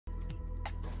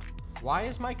Why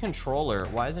is my controller?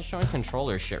 Why is it showing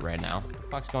controller shit right now? What the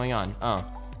fuck's going on? Oh.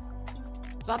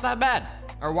 It's not that bad.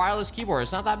 Our wireless keyboard,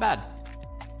 it's not that bad.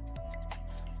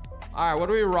 All right, what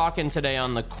are we rocking today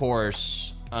on the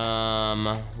course?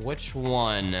 Which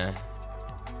one?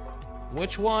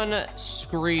 Which one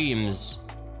screams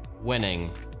winning?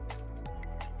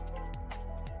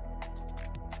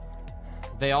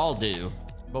 They all do,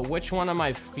 but which one am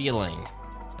I feeling?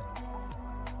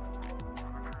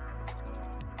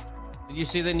 Did you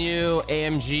see the new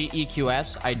AMG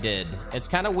EQS? I did. It's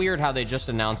kind of weird how they just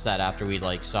announced that after we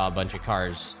like saw a bunch of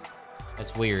cars.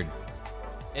 It's weird.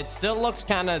 It still looks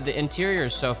kind of, the interior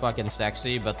is so fucking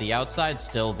sexy, but the outside's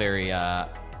still very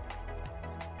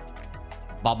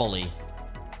bubbly.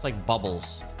 It's like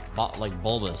bubbles, like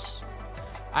bulbous.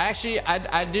 I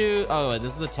do. Oh,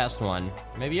 this is the test one.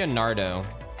 Maybe a Nardo.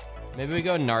 Maybe we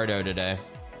go Nardo today.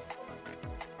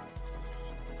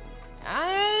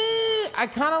 I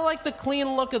kind of like the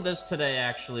clean look of this today,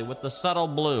 actually, with the subtle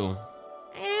blue.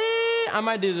 I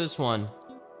might do this one.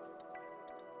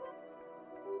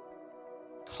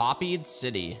 Copied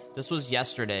City. This was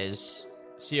yesterday's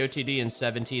COTD in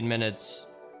 17 minutes.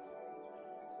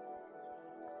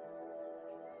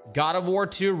 God of War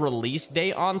 2 release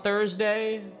date on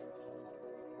Thursday.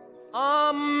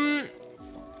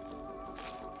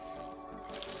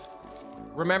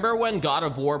 Remember when God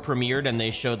of War premiered and they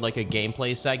showed like a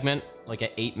gameplay segment, like an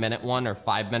 8-minute one or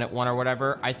 5-minute one or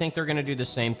whatever? I think they're gonna do the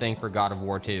same thing for God of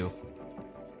War 2.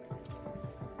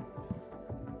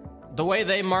 The way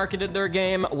they marketed their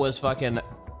game was fucking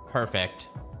perfect.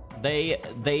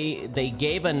 They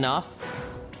gave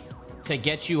enough to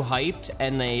get you hyped,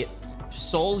 and they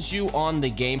sold you on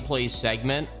the gameplay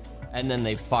segment, and then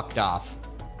they fucked off.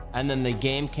 And then the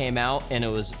game came out and it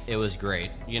was great.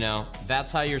 You know,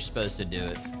 that's how you're supposed to do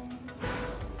it.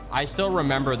 I still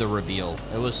remember the reveal.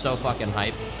 It was so fucking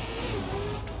hype.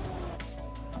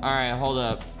 All right, hold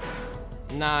up.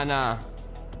 Nah.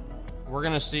 We're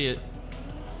gonna see it.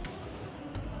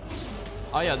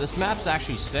 Oh yeah, this map's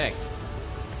actually sick.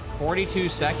 42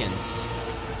 seconds.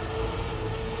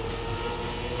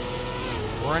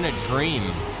 We're in a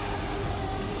dream.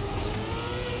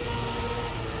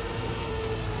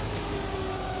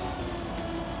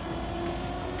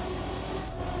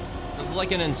 This is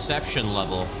like an Inception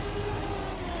level.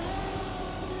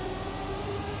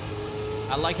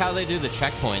 I like how they do the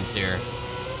checkpoints here.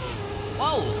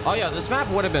 Whoa! Oh yeah, this map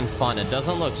would have been fun. It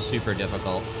doesn't look super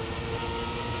difficult.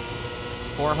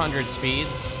 400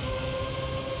 speeds.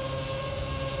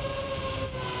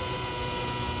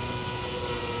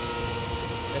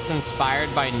 It's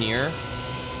inspired by Nier.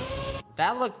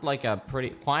 That looked like a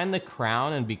pretty... Find the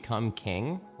crown and become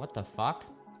king? What the fuck?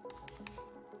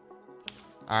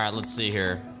 Alright, let's see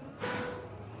here.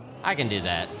 I can do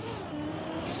that.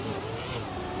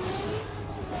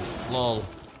 Lol.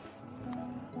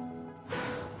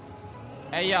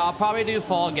 Hey, yeah, I'll probably do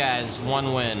Fall Guys.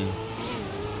 1 win.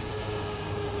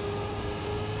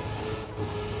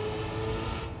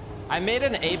 I made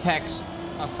an Apex,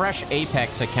 a fresh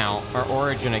Apex account, or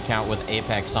Origin account with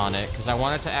Apex on it, because I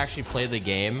wanted to actually play the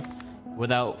game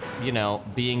without, you know,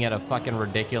 being at a fucking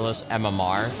ridiculous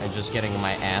MMR and just getting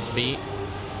my ass beat.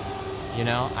 You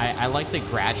know, I like the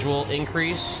gradual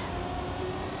increase.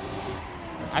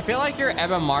 I feel like your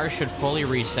MMR should fully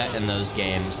reset in those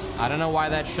games. I don't know why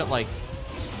that shit, like...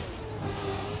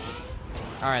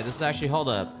 Alright, this is actually... Hold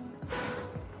up.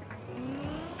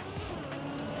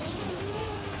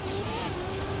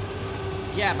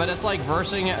 Yeah, but it's like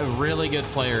versing really good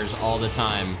players all the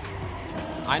time.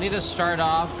 I need to start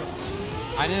off...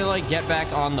 I need to, like, get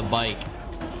back on the bike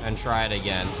and try it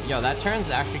again. Yo, that turn's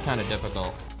actually kind of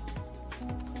difficult.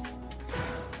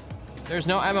 There's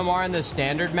no MMR in the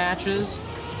standard matches.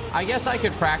 I guess I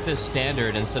could practice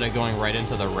standard instead of going right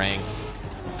into the ranked.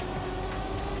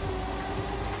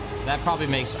 That probably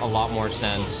makes a lot more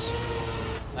sense.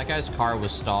 That guy's car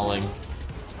was stalling.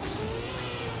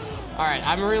 Alright,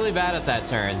 I'm really bad at that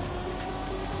turn.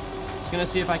 Just gonna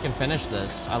see if I can finish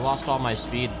this. I lost all my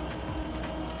speed.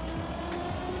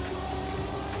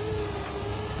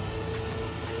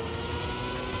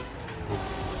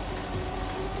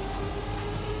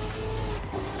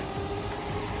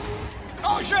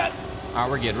 Oh shit! Alright,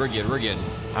 we're good.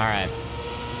 Alright.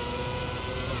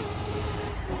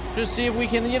 Just see if we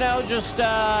can, you know, just,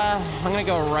 I'm gonna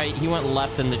go right. He went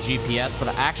left in the GPS, but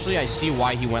actually I see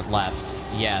why he went left.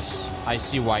 Yes, I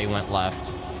see why he went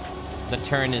left. The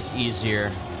turn is easier.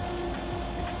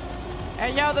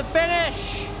 Hey, yo, the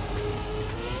finish!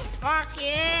 Fuck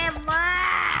yeah,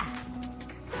 brah!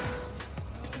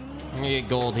 I'm gonna get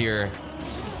gold here.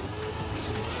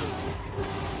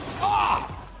 Oh!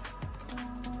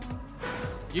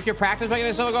 You can practice making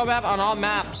a solo go map on all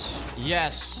maps.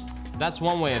 Yes, that's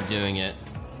one way of doing it.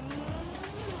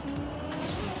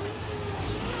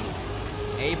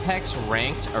 Apex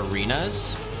ranked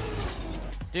arenas?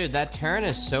 Dude, that turn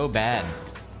is so bad.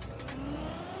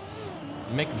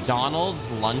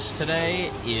 McDonald's lunch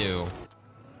today? Ew.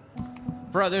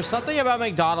 Bro, there's something about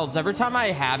McDonald's. Every time I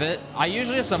have it,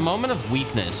 it's a moment of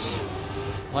weakness.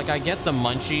 Like, I get the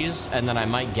munchies, and then I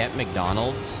might get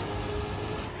McDonald's.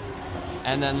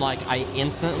 And then, like, I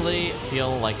instantly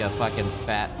feel like a fucking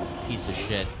fat piece of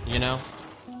shit, you know?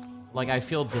 Like, I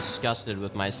feel disgusted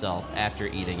with myself after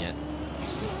eating it.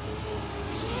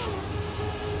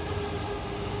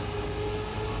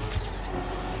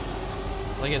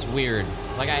 Like, it's weird.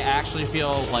 Like, I actually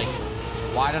feel like,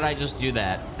 why did I just do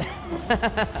that?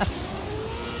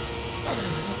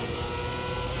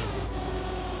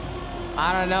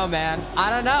 I don't know, man. I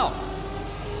don't know.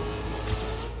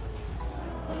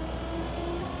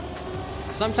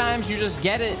 Sometimes you just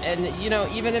get it, and, you know,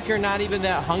 even if you're not even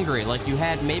that hungry, like,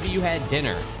 maybe you had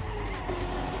dinner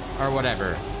or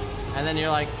whatever, and then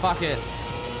you're like, fuck it,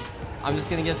 I'm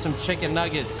just gonna get some chicken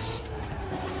nuggets.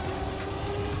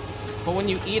 But when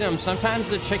you eat them, sometimes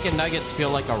the chicken nuggets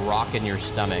feel like a rock in your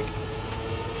stomach.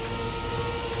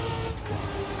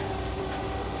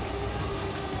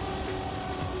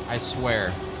 I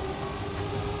swear.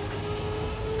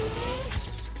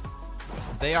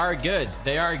 They are good.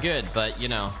 They are good, but, you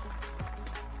know.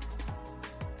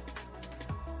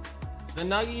 The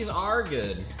nuggies are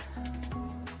good.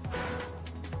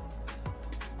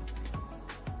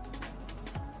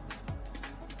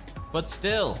 But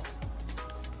still.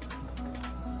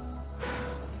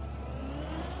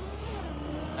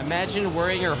 Imagine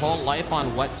worrying your whole life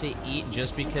on what to eat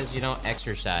just because you don't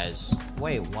exercise.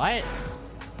 Wait, what?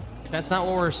 That's not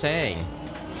what we're saying.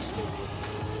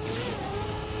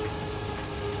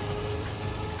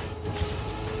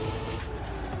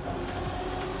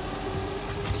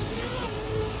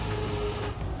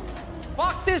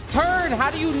 Fuck this turn!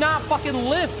 How do you not fucking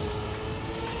lift?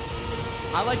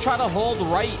 I like try to hold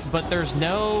right, but there's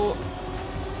no...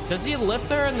 Does he lift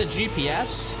there in the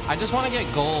GPS? I just want to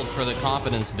get gold for the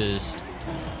confidence boost.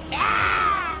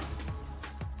 Ah!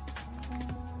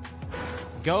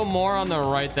 Go more on the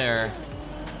right there.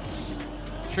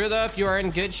 True though, if you are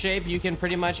in good shape, you can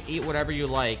pretty much eat whatever you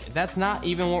like. That's not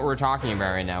even what we're talking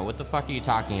about right now. What the fuck are you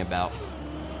talking about?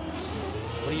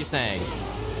 What are you saying?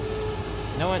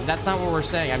 No, that's not what we're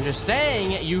saying. I'm just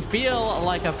saying you feel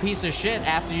like a piece of shit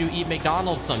after you eat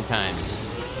McDonald's sometimes.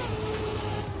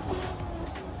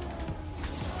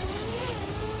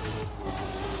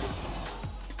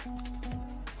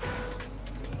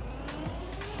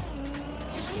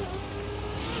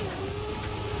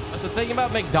 But the thing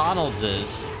about McDonald's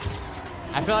is,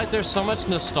 I feel like there's so much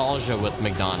nostalgia with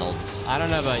McDonald's. I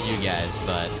don't know about you guys,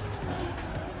 but...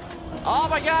 Oh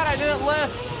my god, I didn't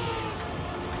lift!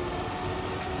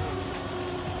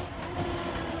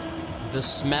 The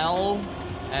smell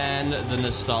and the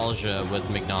nostalgia with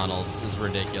McDonald's is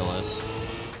ridiculous.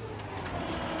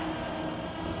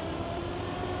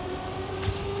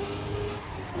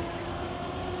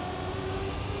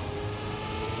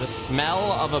 The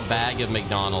smell of a bag of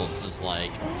McDonald's is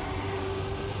like,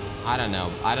 I don't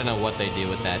know. I don't know what they do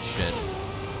with that shit.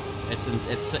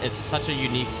 It's such a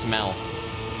unique smell.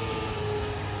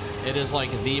 It is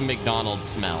like the McDonald's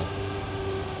smell.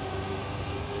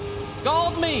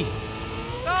 Gold me!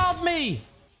 Gold me!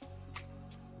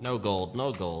 No gold,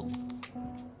 no gold.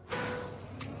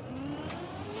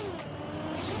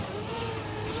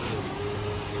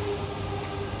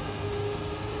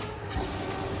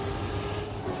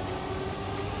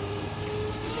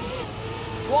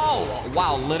 Whoa!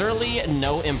 Wow, literally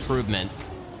no improvement.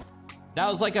 That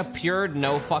was like a pure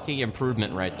no fucking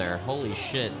improvement right there. Holy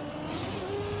shit.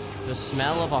 The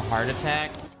smell of a heart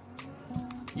attack.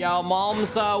 Yo,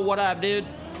 moms, what up, dude?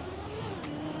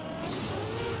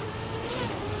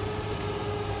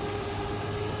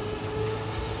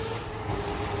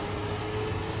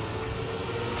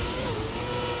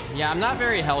 Yeah, I'm not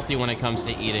very healthy when it comes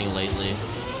to eating lately.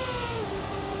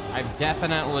 I've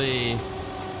definitely...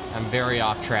 I'm very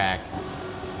off track.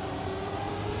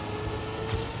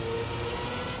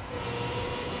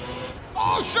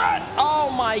 Oh, shit! Oh,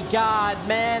 my God,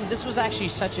 man. This was actually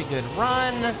such a good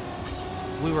run.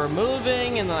 We were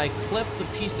moving, and then I clipped the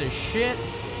piece of shit.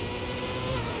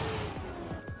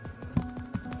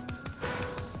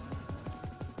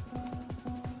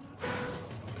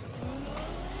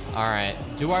 All right.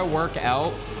 Do I work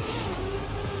out?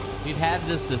 We've had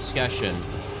this discussion.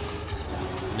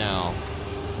 No.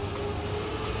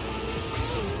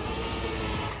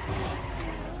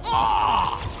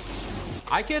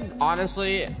 I could,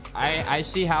 honestly, I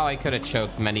see how I could have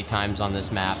choked many times on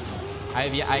this map.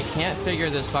 I can't figure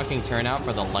this fucking turnout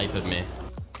for the life of me.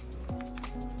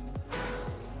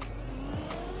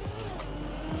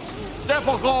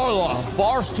 Typical.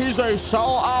 First he's a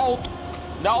sellout,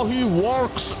 now he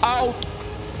works out.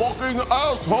 Fucking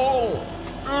asshole.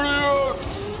 Idiot.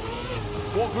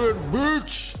 Fucking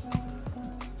bitch.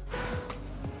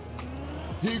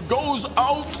 He goes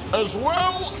out as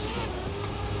well.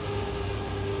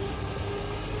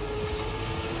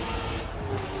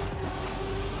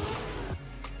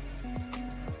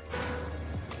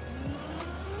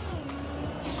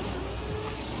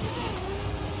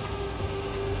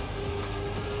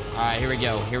 All right, here we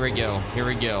go. Here we go. Here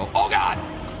we go. Oh God!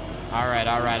 All right,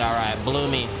 all right, all right. Blew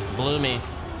me. Blew me.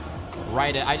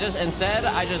 Right. I just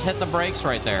hit the brakes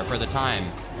right there for the time.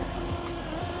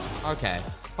 Okay.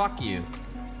 Fuck you.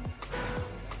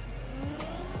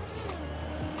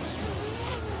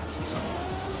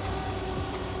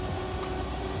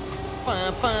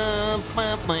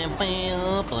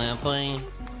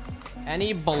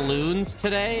 Any balloons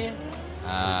today?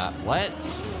 What?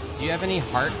 Do you have any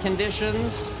heart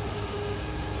conditions?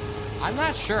 I'm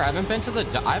not sure. I haven't been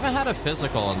to I haven't had a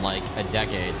physical in like a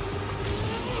decade.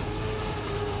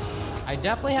 I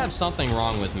definitely have something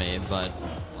wrong with me, but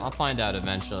I'll find out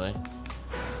eventually.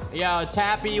 Yo,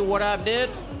 Tappy, what up,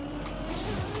 dude?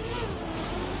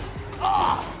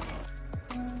 Ah!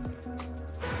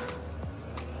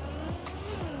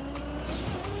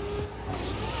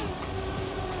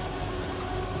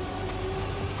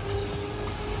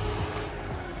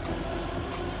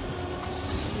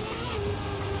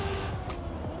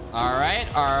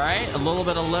 All right, a little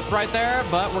bit of lip right there,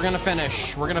 but we're gonna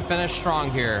finish. We're gonna finish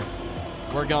strong here.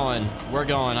 We're going,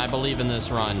 I believe in this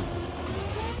run.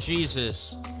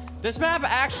 Jesus. This map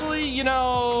actually, you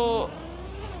know,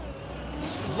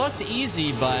 looked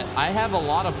easy, but I have a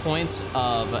lot of points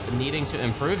of needing to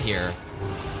improve here.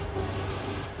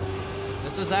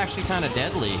 This is actually kind of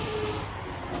deadly.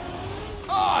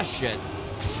 Oh, shit.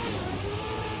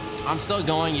 I'm still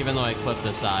going even though I clipped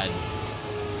this side.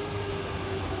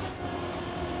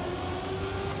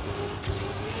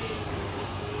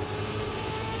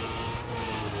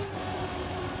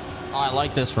 Oh, I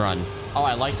like this run. Oh,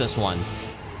 I like this one.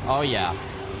 Oh, yeah.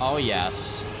 Oh,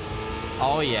 yes.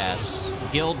 Oh, yes.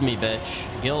 Guild me, bitch.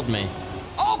 Guild me.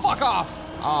 Oh, fuck off!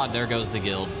 Oh, there goes the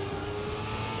guild.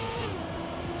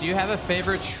 Do you have a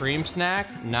favorite stream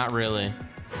snack? Not really.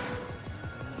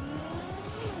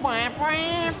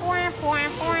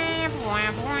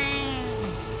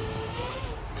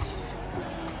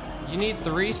 You need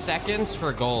 3 seconds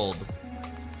for gold.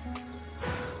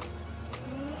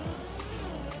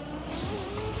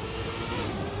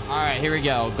 All right, here we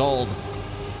go. Gold.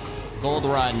 Gold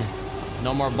run.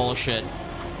 No more bullshit.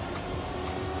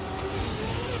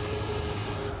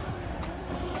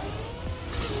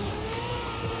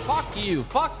 Fuck you.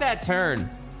 Fuck that turn.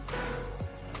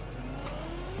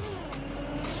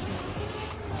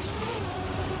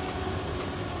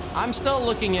 I'm still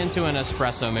looking into an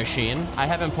espresso machine. I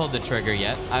haven't pulled the trigger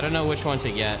yet. I don't know which one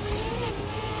to get.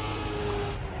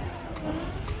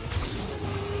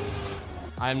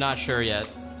 I'm not sure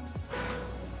yet.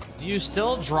 Do you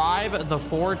still drive the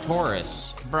Ford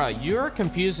Taurus? Bruh, you're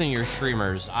confusing your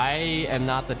streamers. I am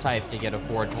not the type to get a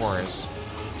Ford Taurus.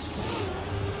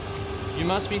 You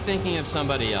must be thinking of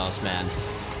somebody else, man.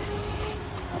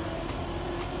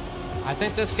 I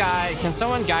think this guy... Can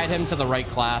someone guide him to the right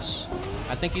class?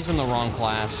 I think he's in the wrong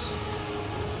class.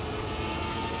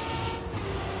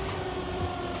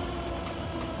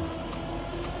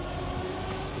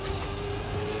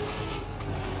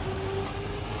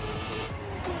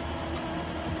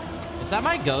 Is that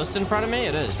my ghost in front of me?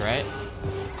 It is, right?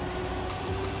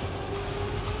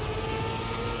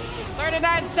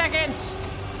 39 seconds!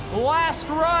 Last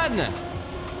run!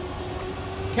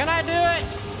 Can I do it?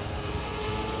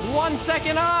 1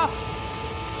 second off!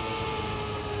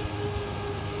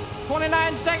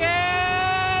 29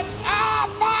 seconds! Ah,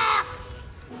 fuck!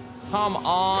 Come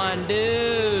on,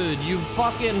 dude. You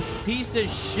fucking piece of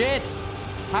shit.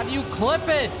 How do you clip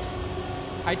it?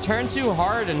 I turned too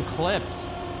hard and clipped.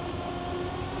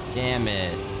 Damn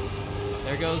it.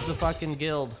 There goes the fucking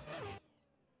guild.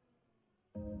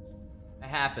 It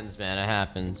happens, man. It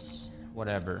happens.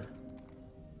 Whatever.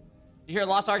 You hear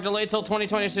Lost Ark delayed till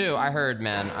 2022? I heard,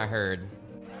 man. I heard.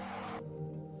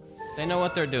 They know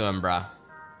what they're doing, bruh.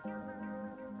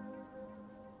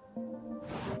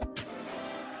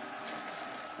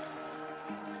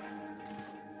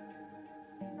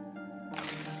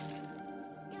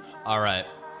 All right.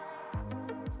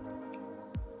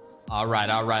 All right,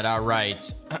 all right, all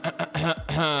right.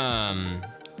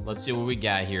 Let's see what we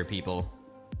got here, people.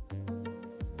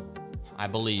 I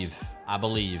believe. I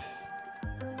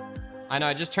know,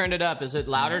 I just turned it up. Is it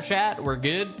louder, chat? We're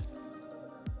good?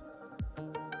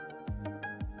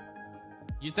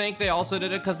 You think they also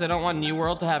did it because they don't want New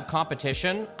World to have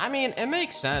competition? I mean, it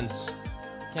makes sense.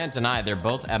 Can't deny they're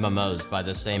both MMOs by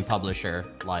the same publisher.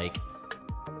 Like,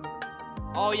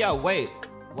 oh, yo, wait.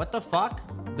 What the fuck?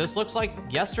 This looks like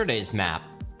yesterday's map.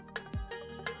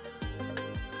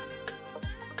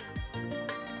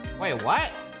 Wait,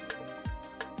 what?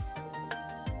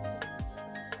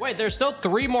 Wait, there's still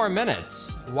 3 more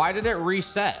minutes. Why did it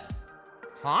reset?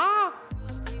 Huh?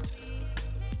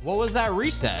 What was that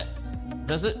reset?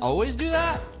 Does it always do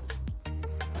that?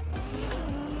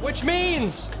 Which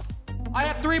means I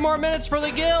have 3 more minutes for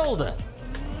the guild.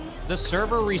 The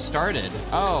server restarted.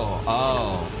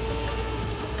 Oh.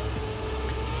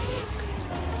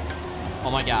 Oh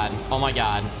my god. Oh my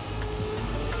god.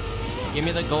 Give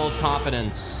me the gold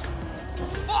confidence.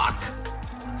 Fuck!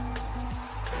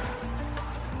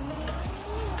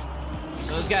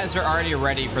 Those guys are already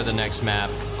ready for the next map.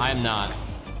 I am not.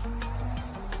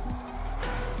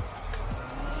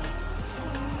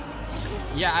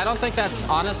 Yeah, I don't think that's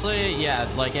honestly,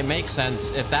 yeah, like it makes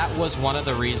sense. If that was one of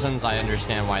the reasons, I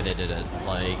understand why they did it.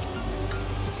 Like,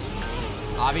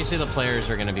 obviously the players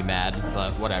are gonna be mad,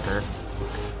 but whatever.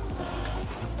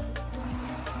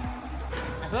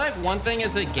 I feel like one thing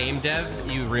as a game dev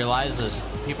you realize is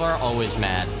people are always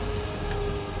mad.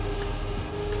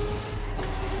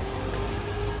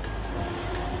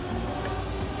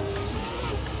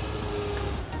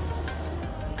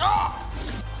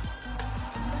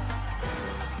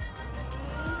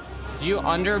 Do you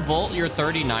undervolt your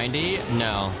 3090?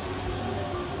 No.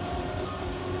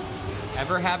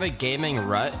 Ever have a gaming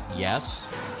rut? Yes.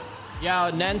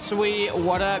 Yo, Nensui,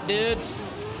 what up, dude?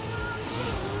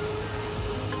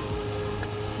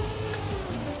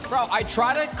 Bro, I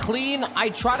try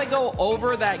to go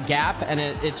over that gap and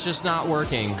it's just not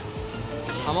working.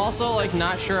 I'm also like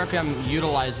not sure if I'm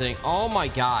utilizing, oh my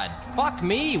god. Fuck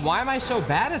me, why am I so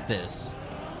bad at this?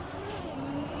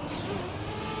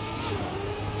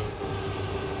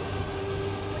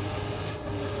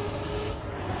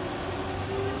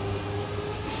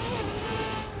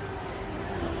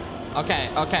 Okay.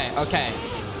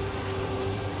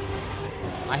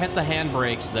 I hit the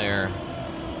handbrakes there.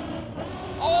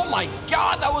 Oh my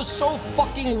god, that was so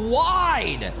fucking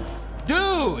wide!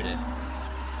 Dude!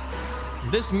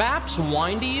 This map's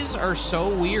windies are so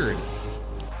weird.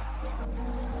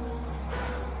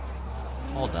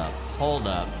 Hold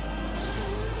up.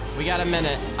 We got a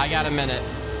minute. I got a minute.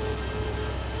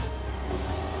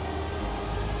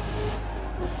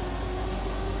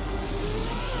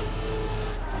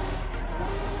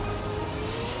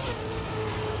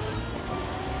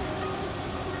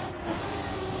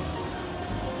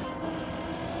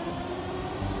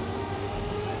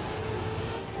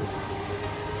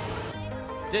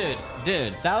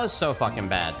 Dude, that was so fucking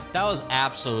bad. That was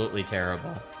absolutely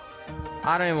terrible.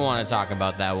 I don't even want to talk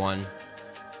about that one.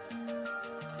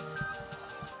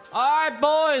 All right,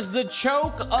 boys, the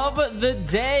choke of the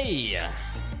day.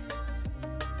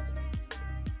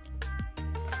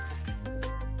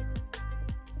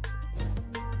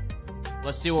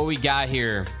 Let's see what we got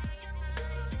here.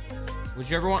 Would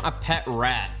you ever want a pet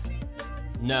rat?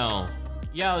 No.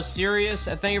 Yo, Sirius,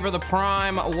 thank you for the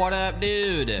prime. What up,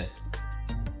 dude?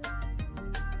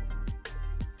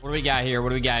 What do we got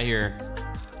here?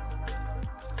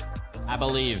 I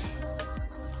believe.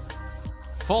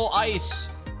 Full ice.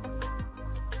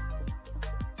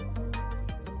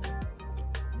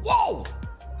 Whoa!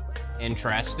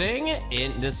 Interesting.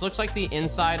 This looks like the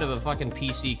inside of a fucking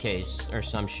PC case or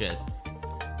some shit.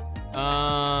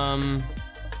 I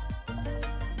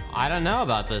don't know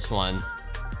about this one.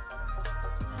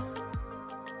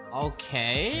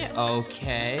 Okay.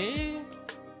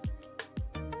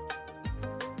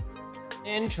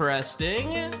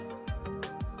 Interesting.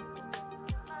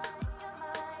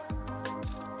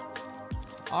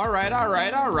 All right.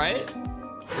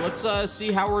 Let's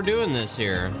see how we're doing this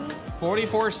here.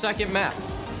 44-second map.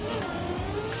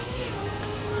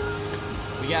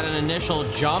 We got an initial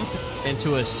jump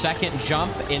into a second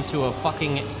jump into a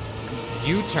fucking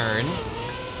U-turn.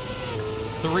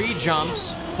 3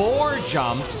 jumps, 4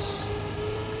 jumps.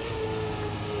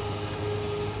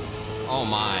 Oh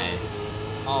my.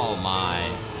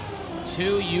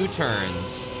 2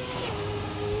 U-turns.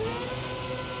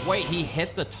 Wait, he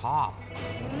hit the top.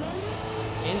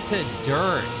 Into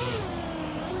dirt.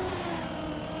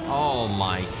 Oh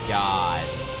my god.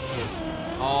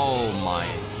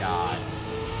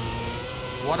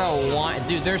 What a want,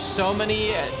 dude. There's so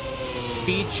many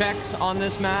speed checks on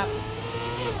this map.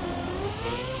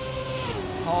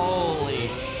 Holy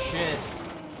shit.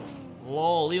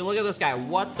 Lol, look at this guy.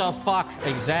 What the fuck?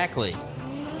 Exactly.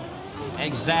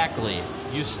 Exactly.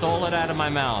 You stole it out of my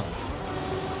mouth.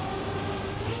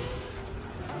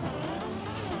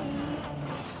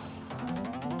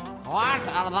 What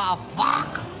the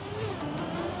fuck?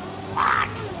 What?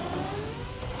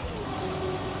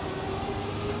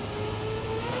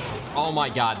 Oh my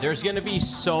god, there's gonna be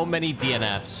so many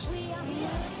DNFs.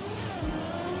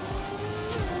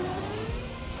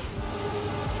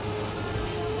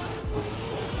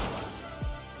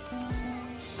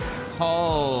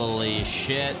 Holy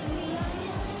shit.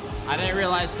 I didn't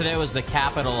realize today was the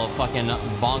capital of fucking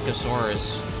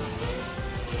Bonkosaurus.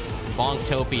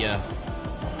 Bonktopia.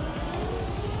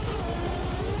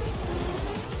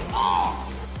 Oh.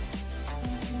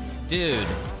 Dude.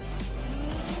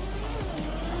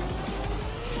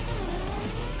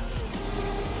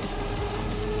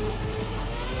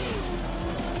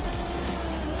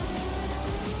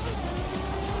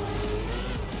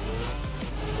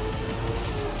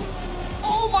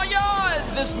 Oh my god!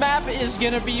 This map is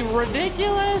gonna be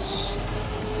ridiculous!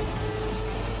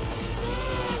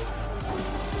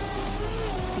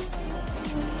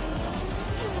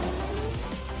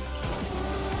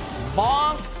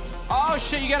 Bonk! Oh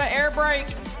shit, you got an air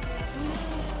brake!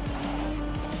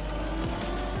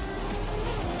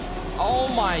 Oh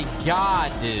my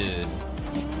god, dude.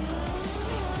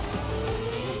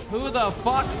 Who the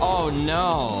fuck? Oh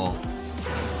no.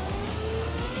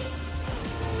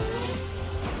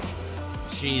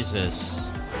 Jesus.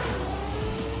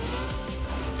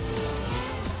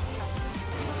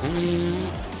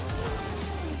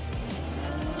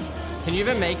 Can you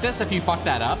even make this if you fuck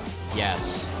that up?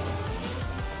 Yes.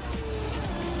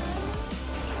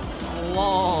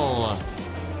 Lol.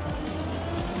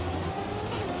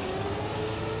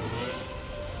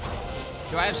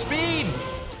 Do I have speed?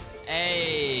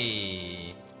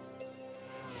 Hey.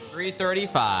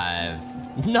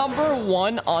 335. Number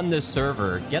 1 on the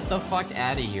server. Get the fuck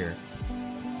out of here.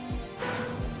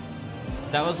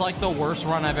 That was like the worst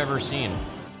run I've ever seen.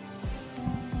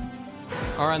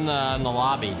 Or in the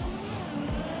lobby.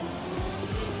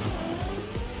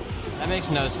 That makes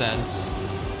no sense.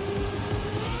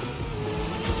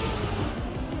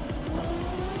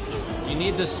 You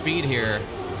need the speed here.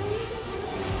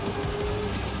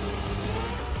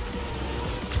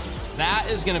 That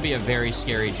is going to be a very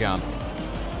scary jump.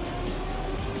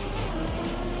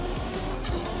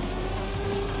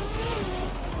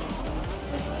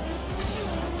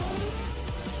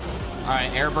 All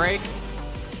right, air brake.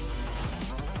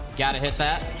 Gotta hit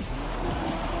that.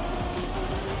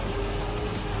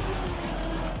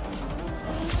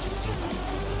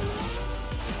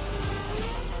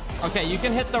 Okay, you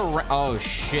can hit the oh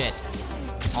shit.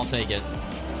 I'll take it.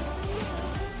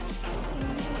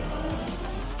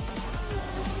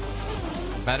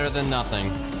 Better than nothing.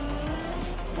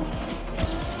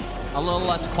 A little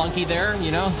less clunky there,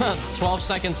 you know? 12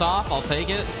 seconds off, I'll take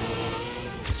it.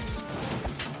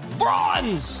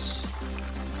 Bronze!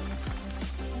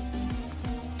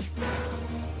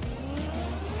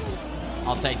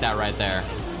 I'll take that right there.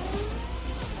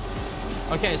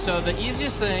 Okay, so the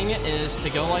easiest thing is to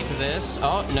go like this.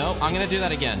 Oh, no, I'm gonna do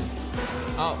that again.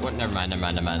 Oh, what? Never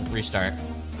mind. Restart.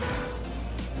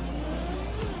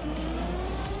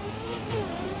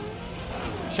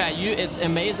 Chat, it's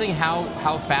amazing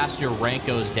how fast your rank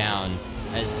goes down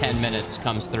as 10 minutes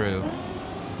comes through.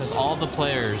 Because all the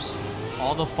players,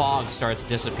 all the fog starts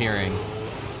disappearing.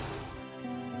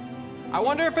 I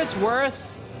wonder if it's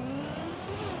worth...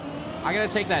 I gotta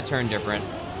take that turn different.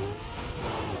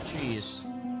 Jeez.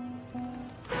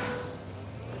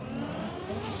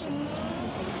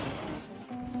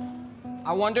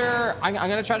 I wonder... I'm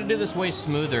gonna try to do this way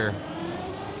smoother.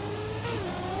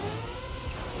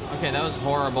 Okay, that was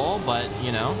horrible, but,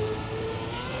 you know.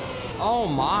 Oh,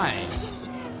 my.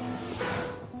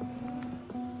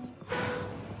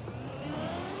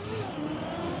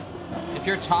 If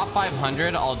you're top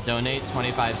 500, I'll donate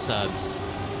 25 subs.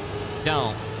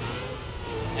 Don't.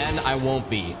 And I won't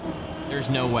be.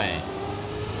 There's no way.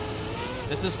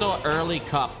 This is still early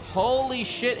cup. Holy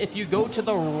shit, if you go to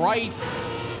the right,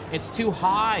 it's too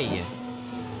high.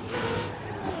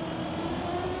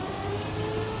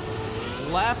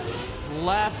 Left,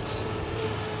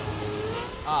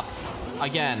 up,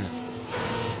 again.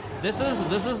 This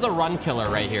is the run killer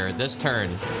right here, this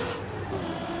turn.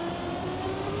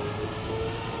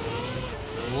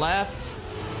 Left.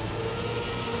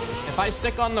 If I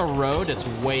stick on the road, it's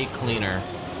way cleaner.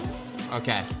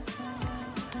 Okay.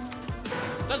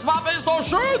 This map is so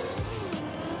shit.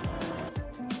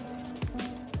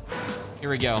 Here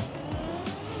we go.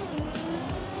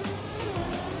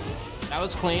 That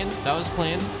was clean. That was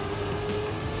clean.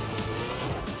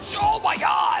 Oh my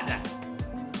god!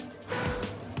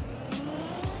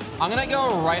 I'm gonna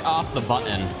go right off the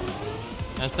button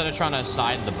instead of trying to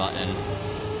side the button.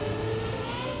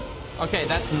 Okay,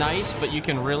 that's nice, but you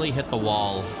can really hit the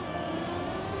wall.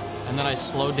 And then I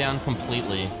slow down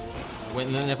completely.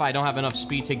 And then if I don't have enough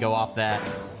speed to go off that.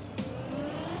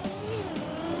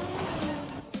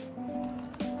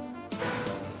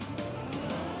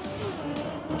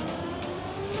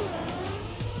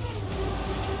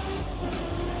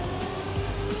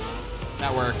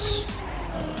 That works.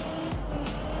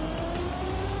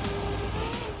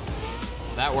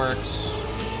 That works.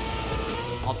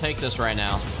 I'll take this right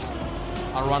now.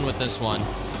 I'll run with this one.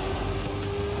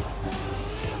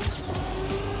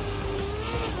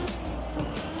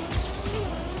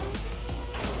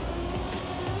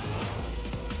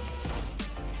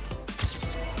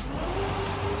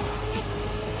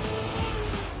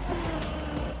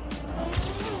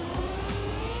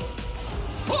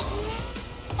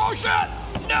 Oh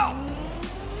shit! No!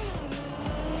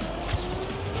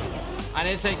 I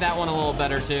need to take that one a little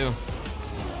better too.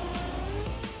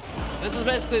 This is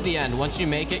basically the end. Once you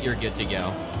make it, you're good to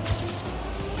go.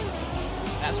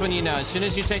 That's when you know. As soon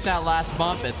as you take that last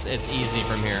bump, it's easy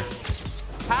from here.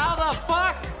 How the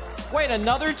fuck? Wait,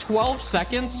 another 12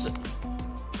 seconds?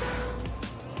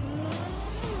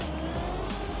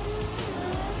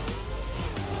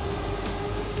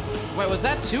 Wait, was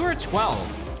that 2 or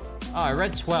 12? Oh, I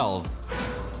read 12.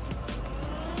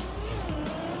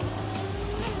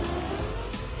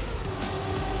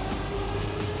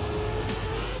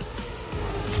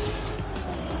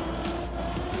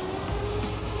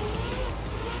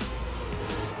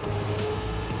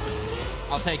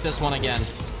 I'll take this one again.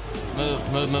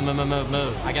 Move, move, move, move, move, move,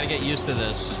 move. I gotta get used to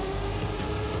this.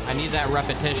 I need that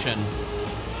repetition.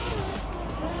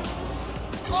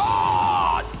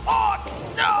 Oh, fuck!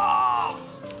 No!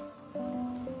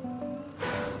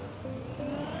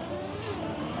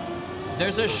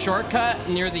 There's a shortcut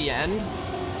near the end.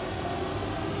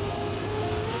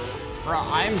 Bro,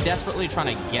 I'm desperately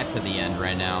trying to get to the end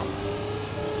right now.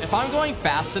 If I'm going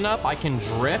fast enough, I can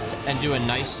drift and do a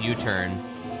nice U-turn.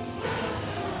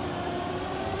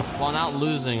 While not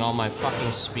losing all my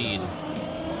fucking speed.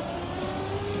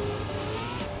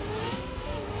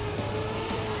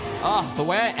 Oh, the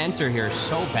way I enter here is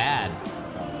so bad.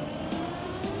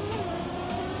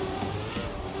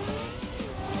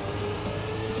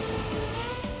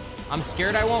 I'm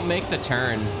scared I won't make the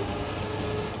turn.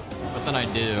 But then I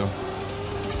do.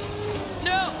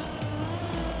 No!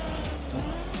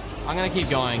 I'm gonna keep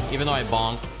going, even though I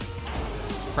bonk.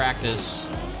 It's practice.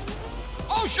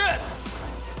 Oh shit!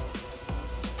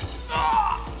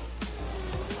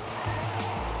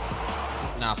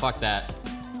 Nah, fuck that.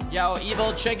 Yo,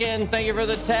 Evil Chicken, thank you for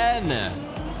the 10.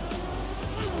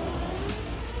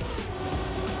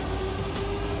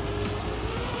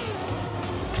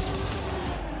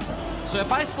 So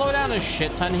if I slow down a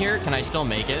shit ton here, can I still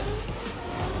make it?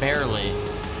 Barely.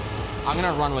 I'm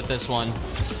gonna run with this one.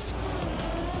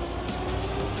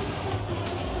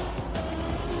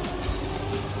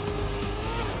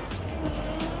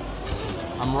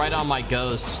 I'm right on my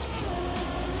ghost.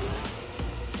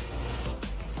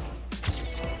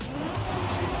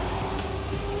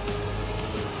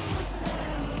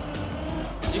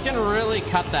 You can really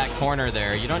cut that corner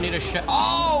there. You don't need a shit.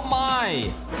 Oh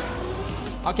my!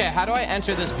 Okay, how do I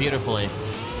enter this beautifully?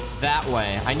 That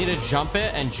way. I need to jump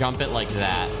it and jump it like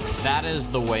that. That is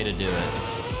the way to do it.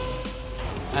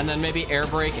 And then maybe air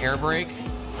brake, air brake.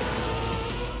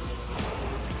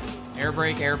 Air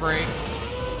brake, air brake.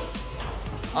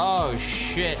 Oh,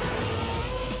 shit.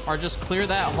 Or just clear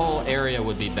that whole area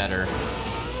would be better.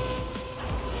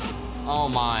 Oh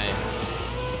my.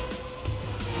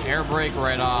 Air brake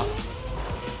right off.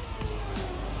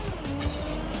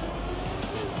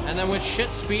 And then with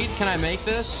shit speed, can I make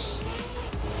this?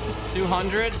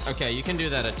 200? Okay, you can do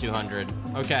that at 200.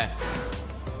 Okay.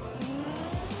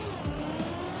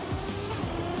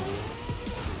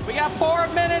 We got 4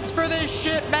 minutes for this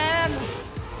shit, man!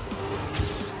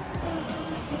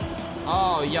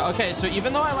 Oh, yeah, okay, so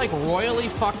even though I, like, royally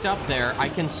fucked up there, I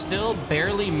can still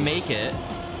barely make it.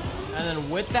 And then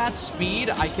with that speed,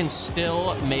 I can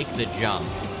still make the jump.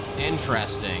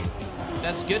 Interesting.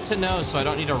 That's good to know, so I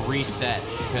don't need to reset,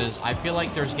 because I feel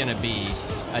like there's gonna be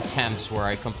attempts where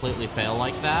I completely fail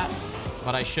like that,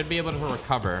 but I should be able to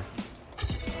recover.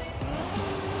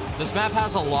 This map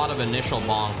has a lot of initial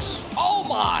bonks. Oh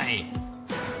my!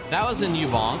 That was a new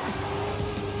bonk.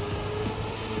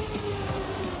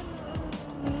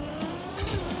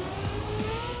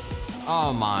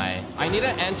 Oh my. I need to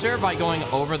enter by going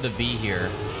over the V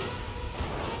here.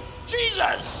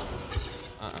 Jesus!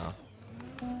 Uh-oh.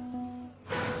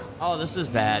 Oh, this is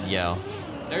bad, yo.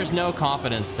 There's no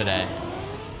confidence today.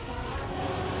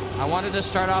 I wanted to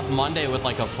start off Monday with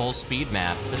like a full speed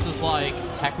map. This is like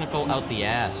technical out the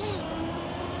ass.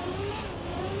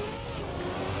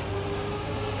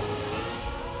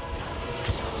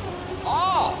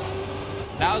 Oh!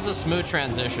 That was a smooth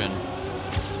transition.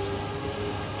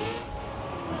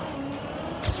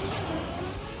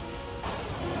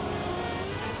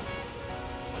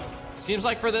 Seems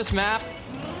like for this map,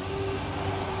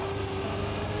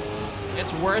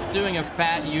 it's worth doing a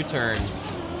fat U-turn.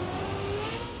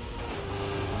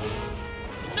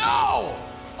 No!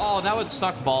 Oh, that would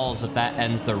suck balls if that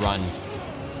ends the run.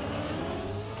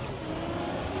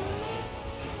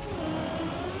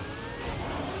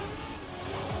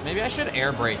 Maybe I should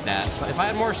air brake that. If I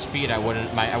had more speed, I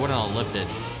wouldn't have lifted.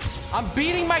 I'm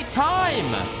beating my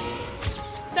time!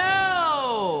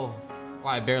 No! Wow,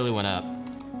 I barely went up.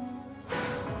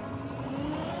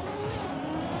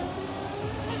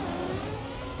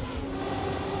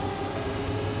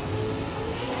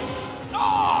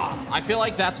 I feel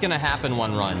like that's gonna happen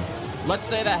one run. Let's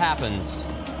say that happens.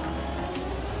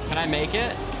 Can I make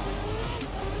it?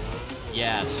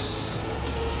 Yes.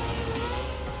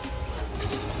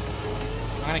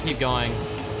 I'm gonna keep going.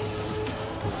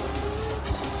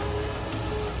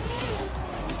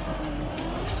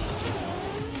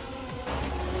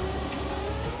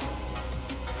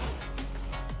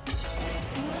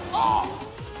 Oh!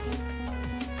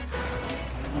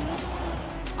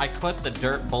 I clipped the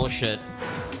dirt bullshit.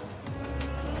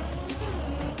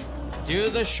 Do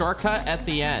the shortcut at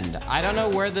the end. I don't know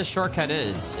where the shortcut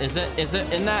is. Is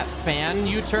it in that fan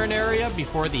U-turn area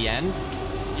before the end?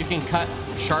 You can cut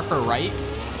sharper right.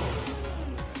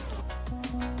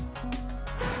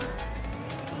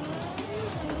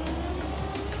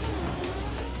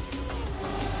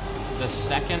 The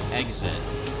second exit.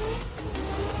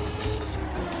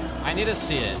 I need to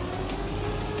see it.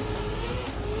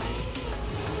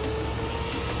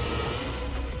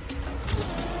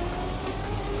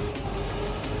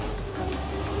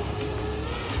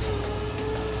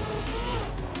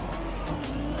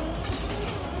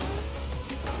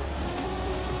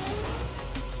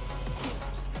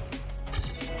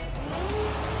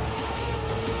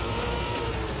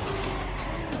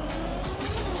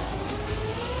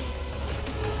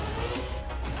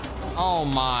 Oh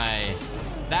my.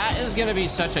 That is gonna be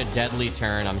such a deadly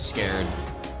turn. I'm scared.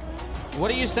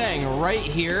 What are you saying? Right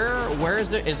here? Where is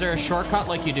there a shortcut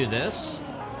like you do this?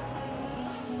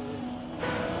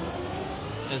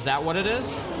 Is that what it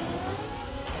is?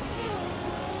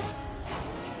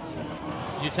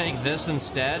 You take this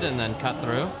instead and then cut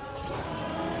through?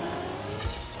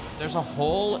 There's a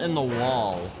hole in the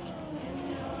wall.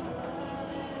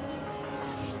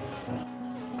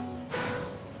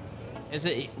 Is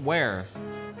it where?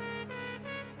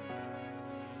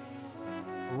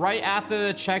 Right after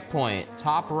the checkpoint,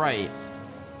 top right.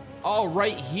 Oh,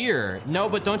 right here. No,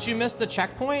 but don't you miss the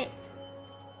checkpoint?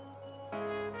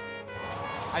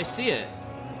 I see it.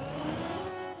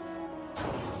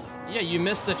 Yeah, you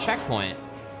missed the checkpoint.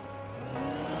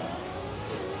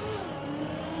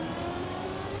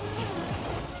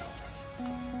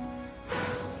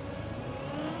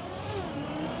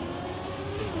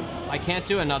 I can't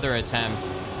do another attempt.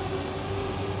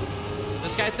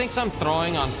 This guy thinks I'm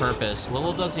throwing on purpose.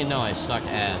 Little does he know I suck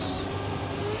ass.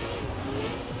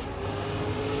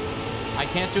 I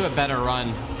can't do a better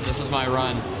run. This is my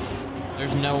run.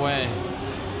 There's no way.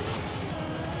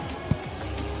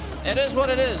 It is what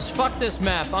it is. Fuck this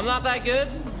map. I'm not that good.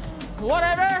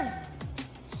 Whatever.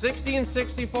 60 and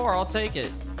 64. I'll take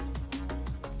it.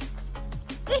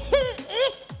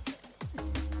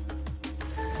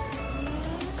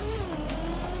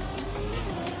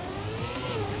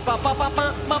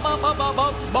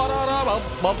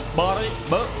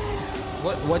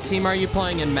 What team are you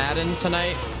playing in Madden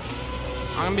tonight?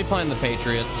 I'm gonna be playing the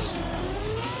Patriots.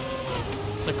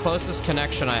 It's the closest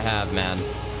connection I have, man.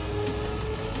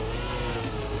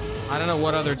 I don't know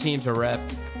what other team to rep.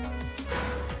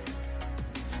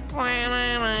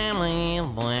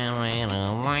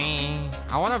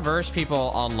 I want to verse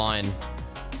people online.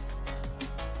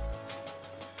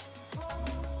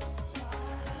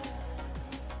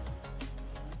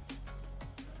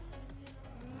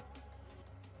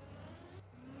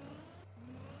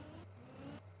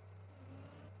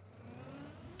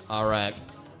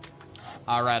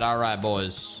 All right,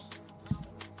 boys.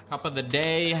 Cup of the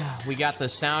day. We got the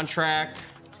soundtrack.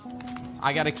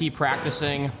 I got to keep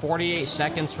practicing. 48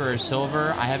 seconds for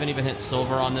silver. I haven't even hit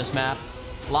silver on this map.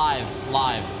 Live.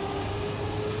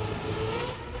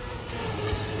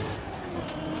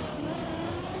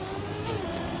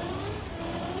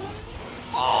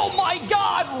 Oh my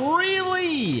god,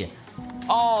 really?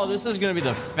 Oh, this is gonna be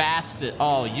the fastest.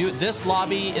 Oh, this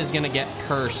lobby is gonna get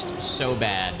cursed so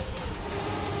bad.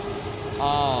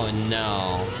 Oh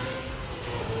no.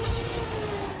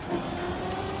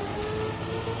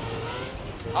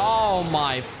 Oh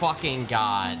my fucking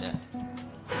god.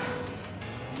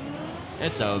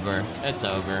 It's over. It's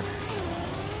over.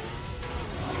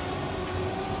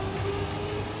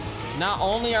 Not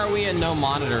only are we in no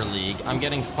monitor league, I'm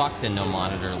getting fucked in no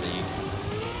monitor league.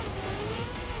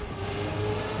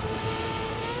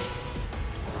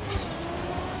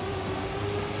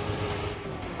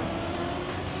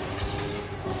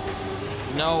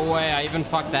 No way, I even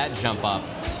fucked that jump up.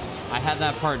 I had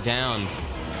that part down.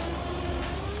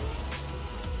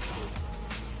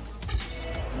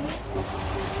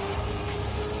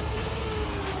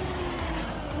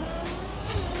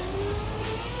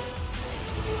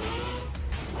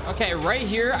 Okay, right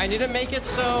here, I need to make it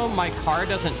so my car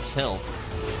doesn't tilt.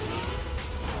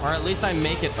 Or at least I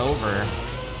make it over,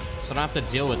 so I don't have to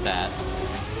deal with that.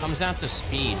 Comes down to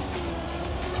speed.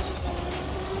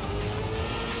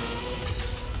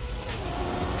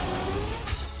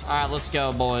 Alright, let's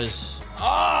go, boys.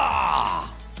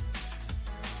 Ah!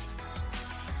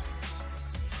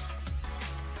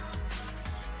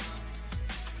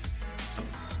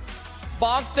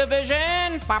 Bonk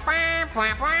division!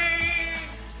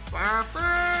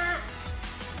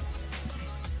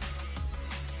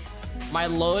 My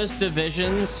lowest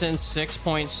division since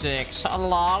 6.6.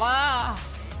 Lala!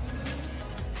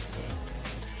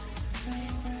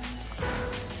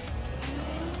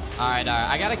 Alright,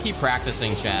 I gotta keep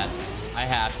practicing, chat. I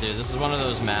have to. This is one of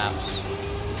those maps.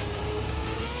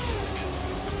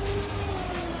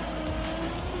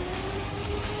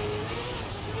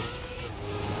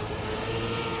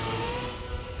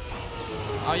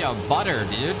 Oh, yo, butter,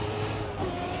 dude.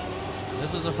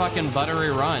 This is a fucking buttery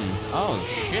run. Oh,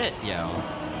 shit, yo.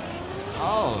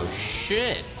 Oh,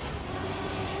 shit.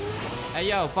 Hey,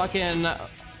 yo, fucking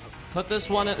put this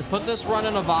run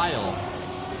in a vial.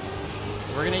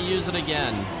 We're gonna use it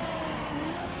again.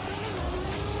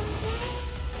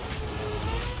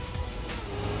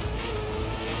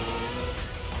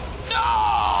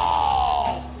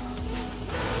 No!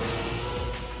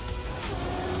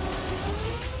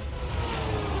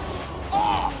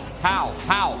 Oh!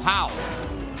 How?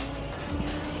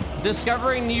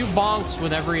 Discovering new bonks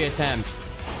with every attempt.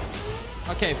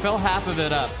 Okay, fill half of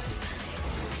it up.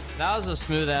 That was a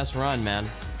smooth-ass run, man.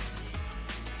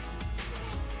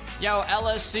 Yo,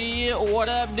 LSC, what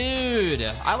up, dude?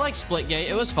 I like Splitgate.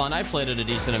 It was fun. I played it a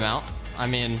decent amount. I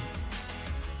mean,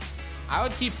 I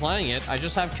would keep playing it. I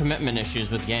just have commitment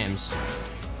issues with games.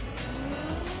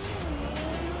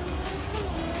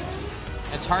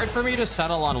 It's hard for me to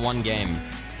settle on one game.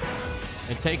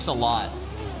 It takes a lot.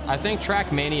 I think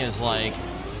Trackmania is like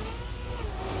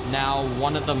now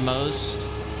one of the most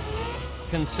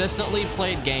consistently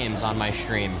played games on my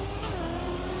stream.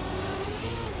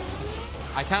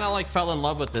 I kind of like fell in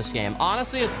love with this game.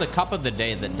 Honestly, it's the cup of the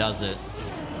day that does it.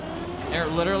 It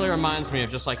literally reminds me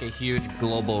of just like a huge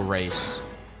global race,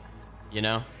 you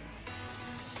know?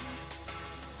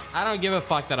 I don't give a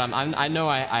fuck that I know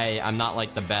I'm not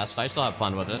like the best. I still have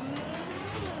fun with it.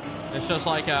 It's just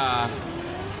like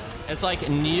it's like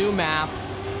a new map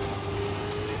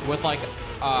with like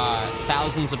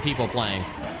thousands of people playing.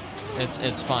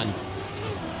 It's fun.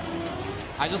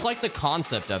 I just like the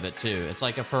concept of it too. It's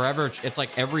like it's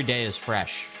like every day is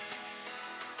fresh.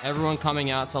 Everyone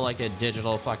coming out to like a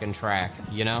digital fucking track,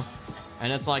 you know?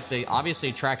 And it's like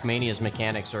obviously Trackmania's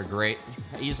mechanics are great.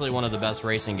 Easily one of the best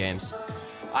racing games.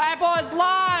 All right, boys,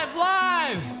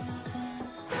 live!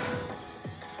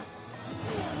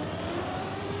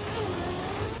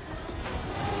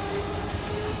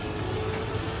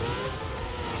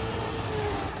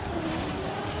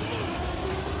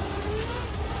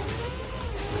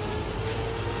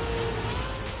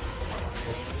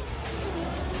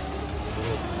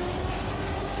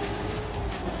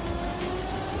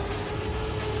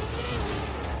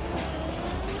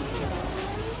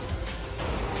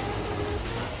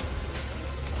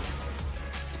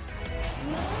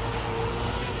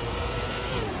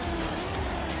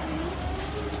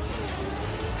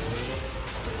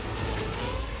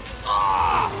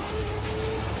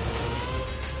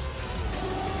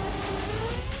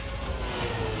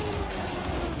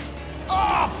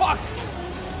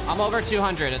 Over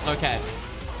 200, it's okay.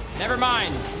 Never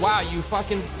mind. Wow, you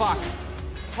fucking fuck.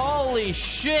 Holy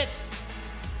shit.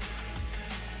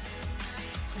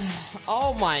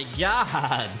 Oh my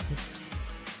god.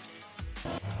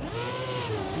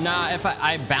 Nah, if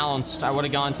I bounced, I would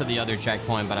have gone to the other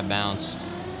checkpoint, but I bounced.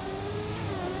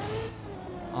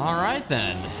 All right,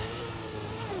 then.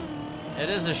 It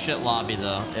is a shit lobby,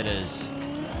 though. It is.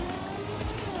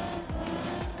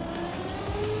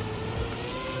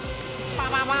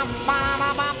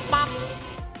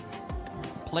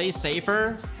 Play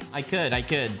safer? I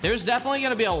could. There's definitely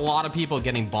going to be a lot of people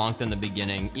getting bonked in the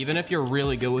beginning, even if you're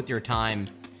really good with your time.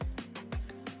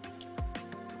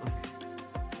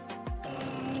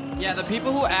 Yeah, the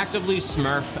people who actively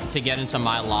smurf to get into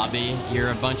my lobby, you're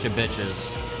a bunch of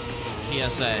bitches.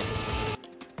 PSA.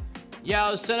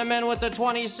 Yo, Cinnamon with the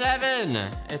 27.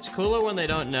 It's cooler when they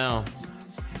don't know.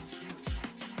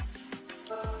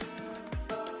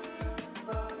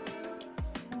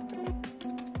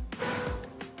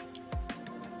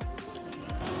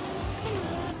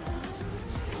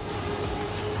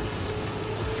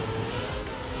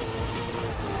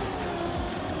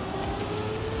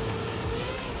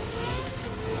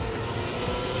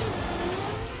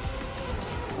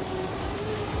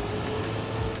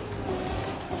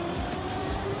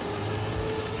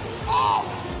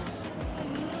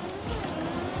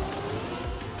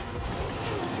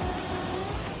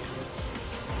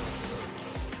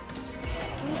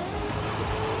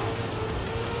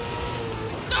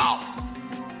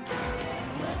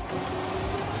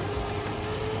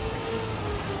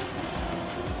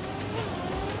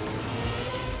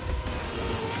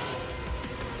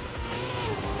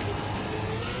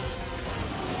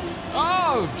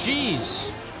 Oh, jeez.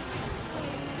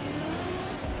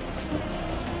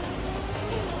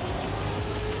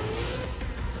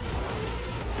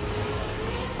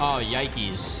 Oh,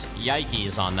 yikes.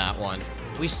 Yikes on that one.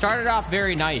 We started off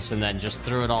very nice and then just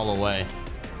threw it all away.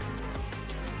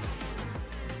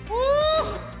 Woo!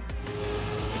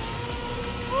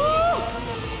 Woo!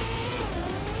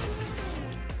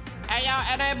 Hey,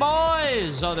 yo, NA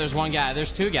boys! Oh, there's one guy.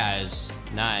 There's two guys.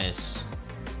 Nice.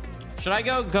 Should I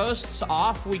go ghosts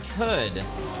off? We could.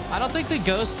 I don't think the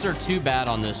ghosts are too bad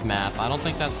on this map. I don't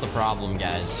think that's the problem,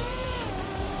 guys.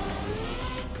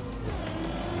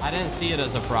 I didn't see it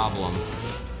as a problem.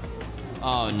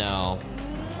 Oh, no.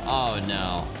 Oh,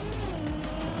 no.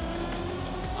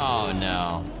 Oh,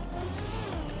 no.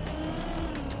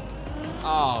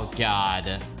 Oh,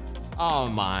 God. Oh,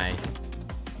 my.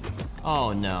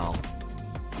 Oh, no.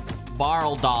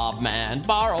 Barreldob, man.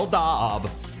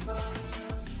 Barreldob.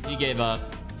 He gave up.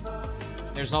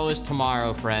 There's always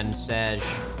tomorrow, friend, Sej.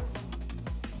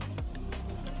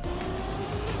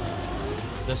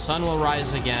 The sun will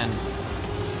rise again.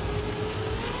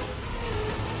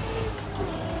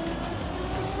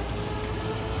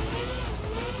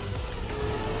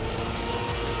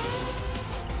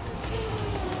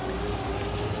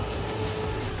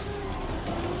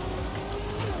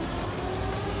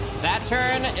 That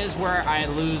turn is where I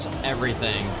lose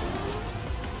everything.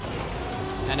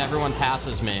 And everyone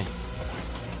passes me.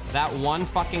 That one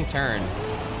fucking turn.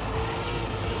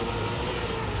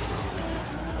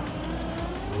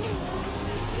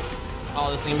 Oh,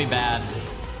 this is gonna be bad.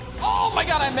 Oh my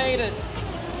god, I made it!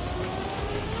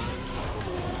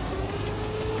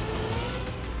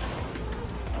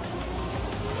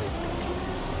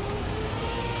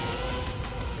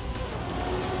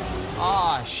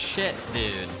 Oh shit,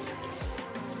 dude.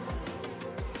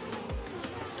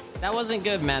 That wasn't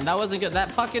good, man. That wasn't good.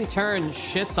 That fucking turn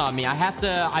shits on me.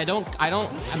 I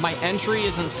don't, my entry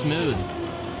isn't smooth.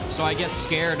 So I get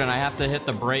scared and I have to hit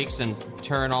the brakes and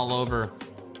turn all over.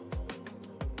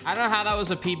 I don't know how that was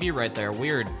a PB right there.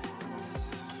 Weird.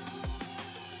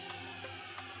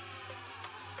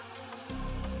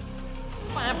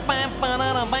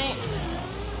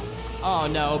 Oh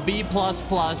no, B++.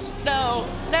 No,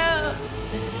 no.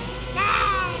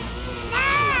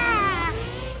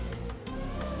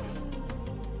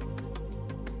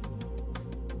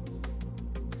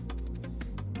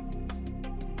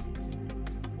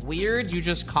 Weird, you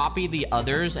just copy the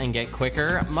others and get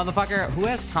quicker. Motherfucker, who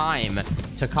has time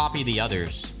to copy the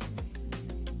others?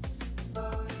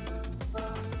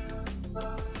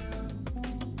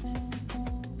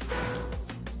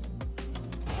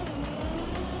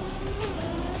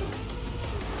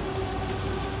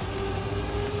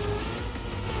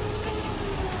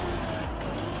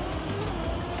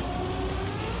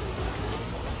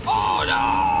 Oh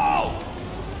no!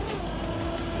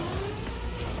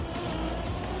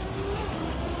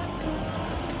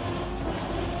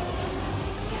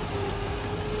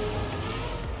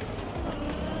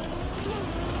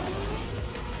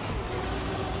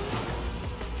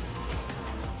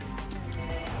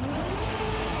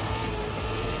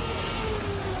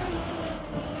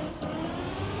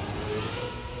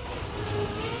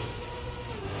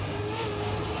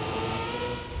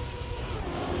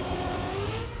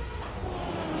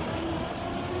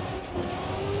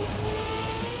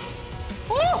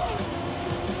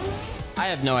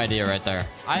 have no idea right there.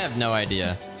 I have no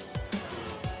idea.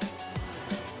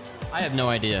 I have no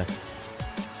idea.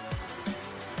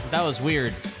 That was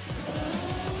weird.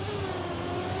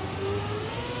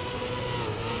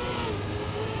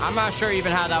 I'm not sure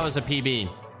even how that was a PB.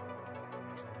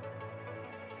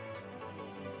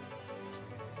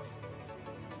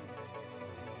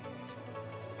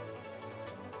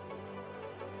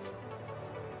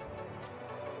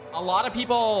 A lot of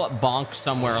people bonk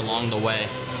somewhere along the way.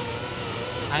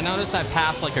 I noticed I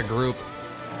passed like a group.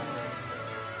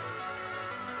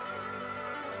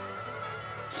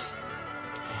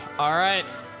 All right.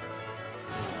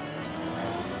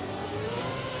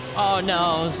 Oh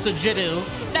no, Sujidu.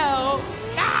 No.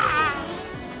 Ah!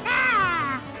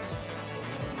 Ah!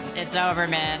 It's over,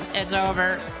 man. It's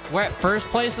over. We're at first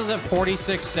place is at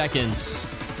 46 seconds.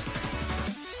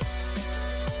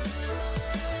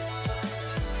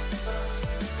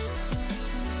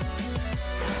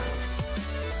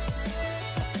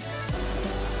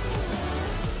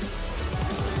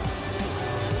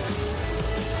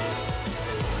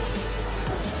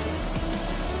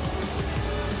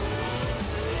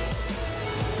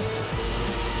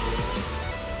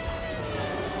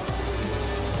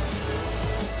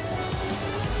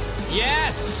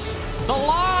 Yes! The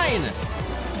line!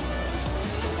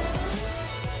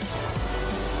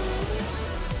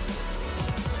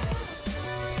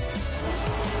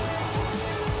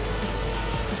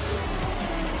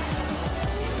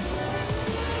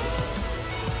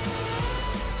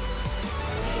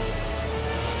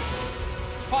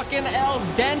 Fucking El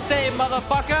Dente,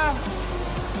 motherfucker!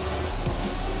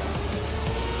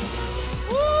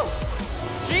 Woo!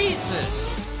 Jesus!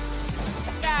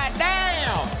 God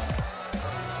damn!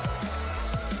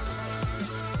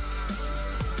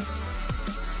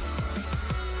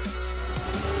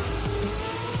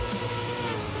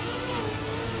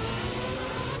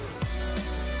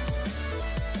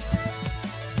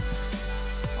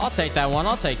 I'll take that one.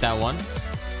 I'll take that one.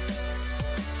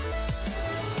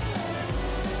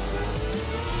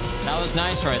 That was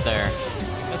nice right there.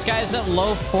 This guy's at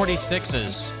low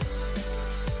 46s.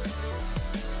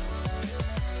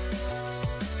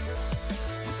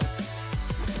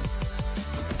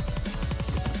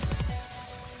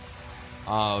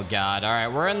 Oh, God. All right,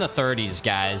 we're in the 30s,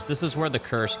 guys. This is where the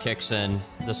curse kicks in.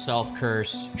 The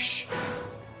self-curse. Shh.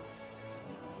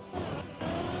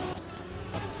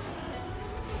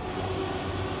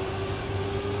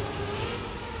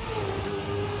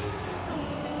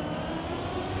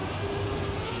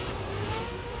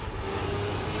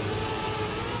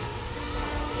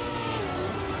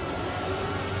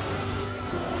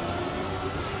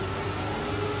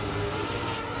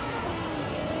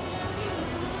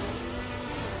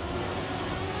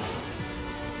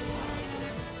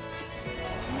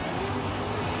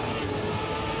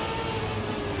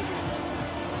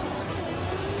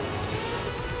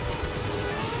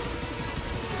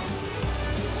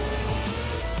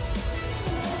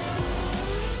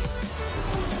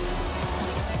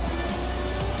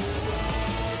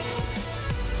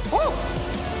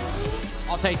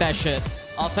 I'll take that shit.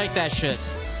 I'll take that shit.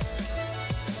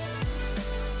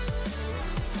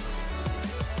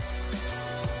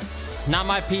 Not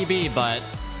my PB, but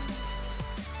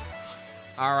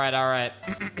all right, all right.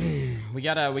 we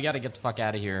gotta get the fuck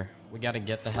out of here. We gotta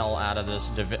get the hell out of the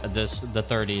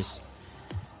 30s.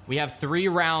 We have 3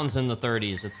 rounds in the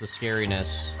 30s. It's the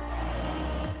scariness.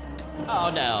 Oh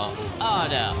no! Oh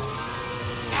no!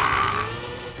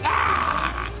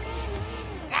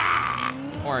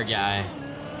 Poor guy.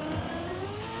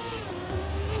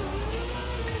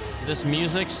 This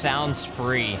music sounds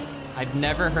free. I've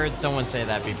never heard someone say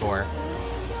that before.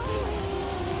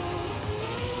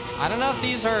 I don't know if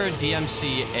these are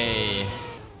DMCA.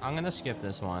 I'm gonna skip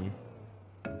this one.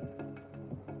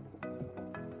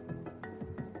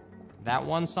 That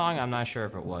one song, I'm not sure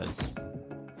if it was.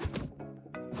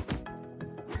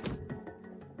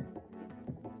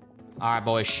 All right,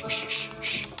 boys. Shh, shh, shh,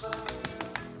 shh.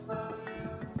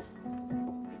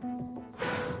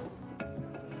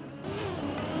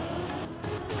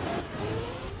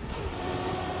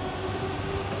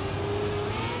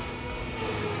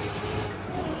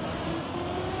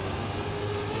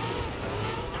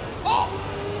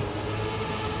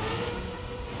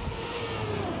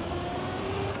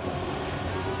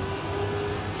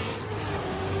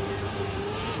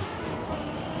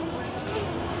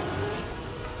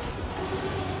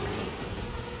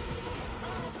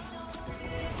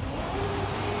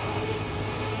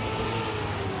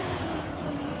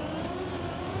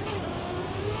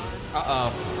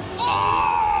 Uh-oh.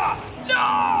 Oh!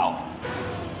 No!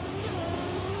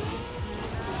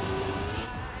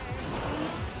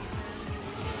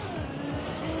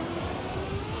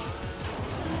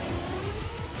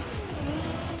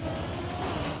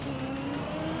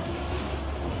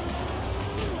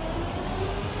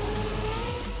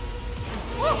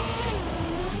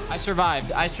 I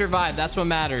survived. I survived. That's what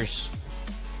matters.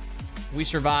 We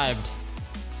survived.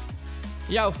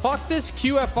 Yo, fuck this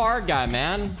QFR guy,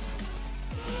 man.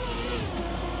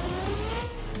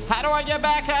 How do I get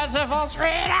back as a full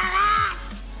screen?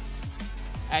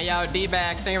 Hey, yo,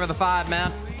 D-bag. Thank you for the 5,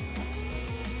 man.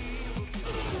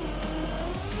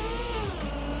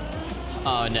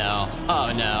 Oh, no.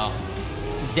 Oh, no.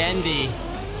 Dendi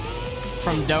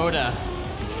from Dota.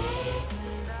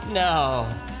 No.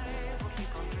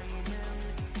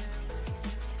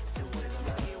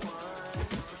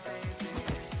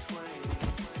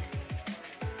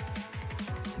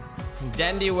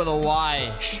 Dendi with a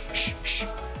Y. Shh, shh, shh.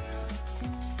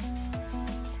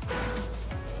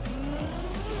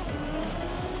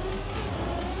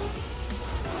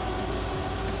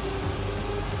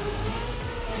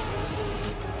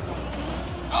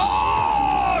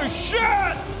 Oh,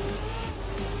 shit!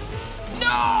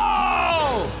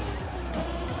 No!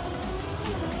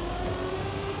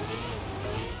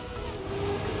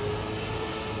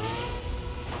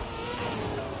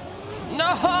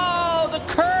 No! The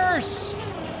curse!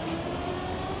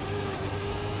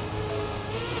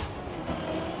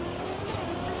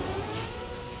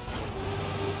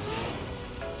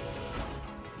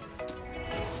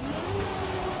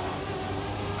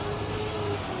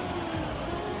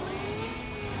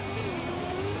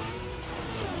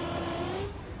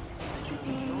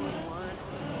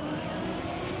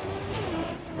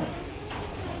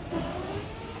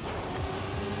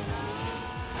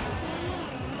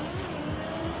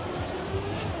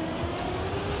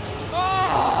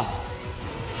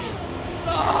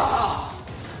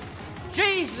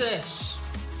 Jesus!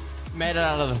 Made it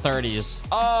out of the 30s.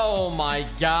 Oh my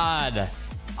god.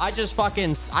 I just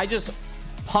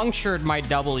punctured my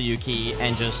W key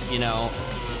and just, you know,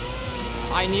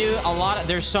 I knew a lot of,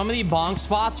 there's so many bonk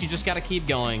spots, you just gotta keep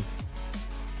going.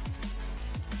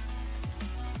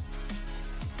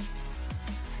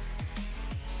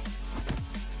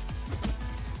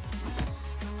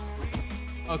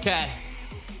 Okay.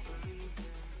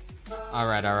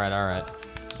 Alright, alright, alright.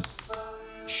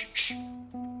 Shh, shh.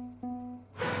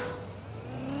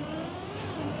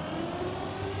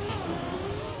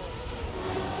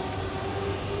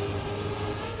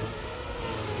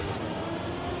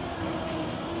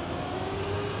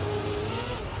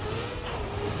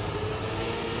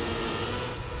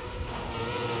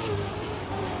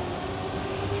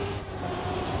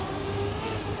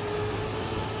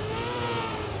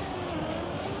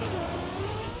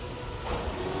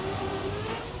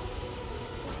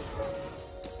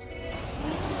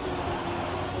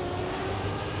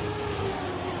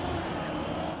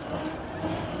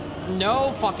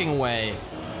 No fucking way.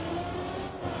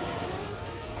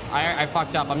 I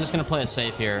fucked up. I'm just gonna play it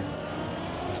safe here.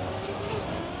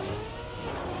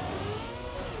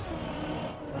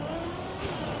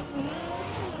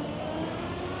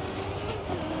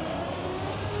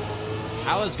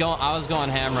 I was going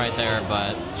ham right there,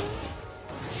 but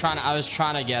I was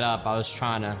trying to get up. Oh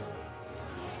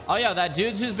yeah, that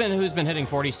dude who's been hitting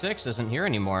 46 isn't here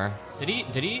anymore. Did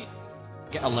he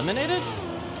get eliminated?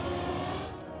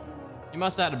 He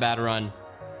must have had a bad run.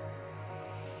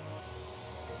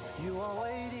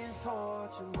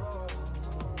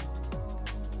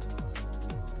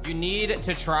 You need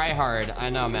to try hard. I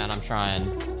know, man, I'm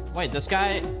trying. Wait, this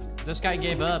guy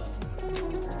gave up.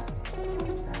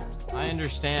 I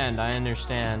understand,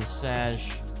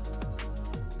 Saj.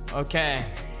 Okay.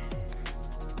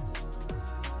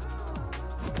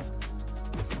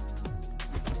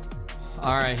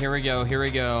 All right, here we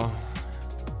go.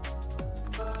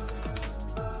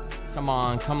 Come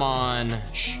on.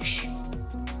 Shh, shh.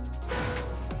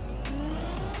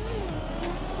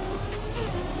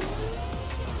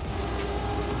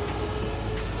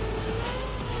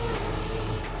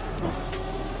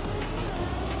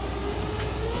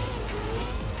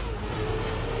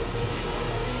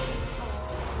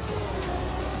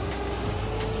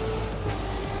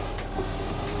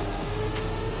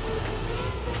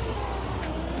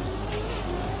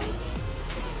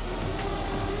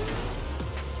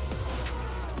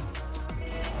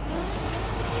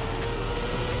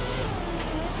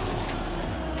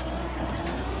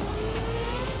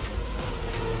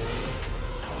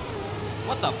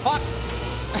 What the fuck?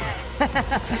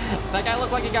 That guy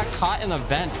looked like he got caught in the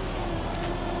vent.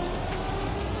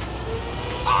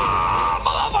 Ah,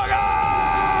 motherfucker!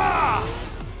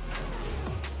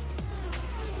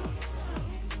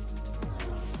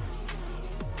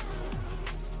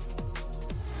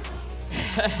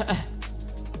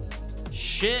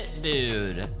 Shit,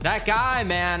 dude. That guy,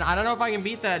 man. I don't know if I can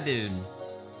beat that dude.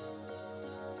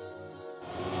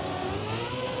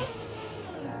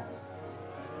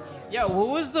 Yo,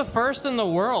 who was the first in the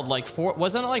world? Like,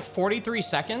 wasn't it like 43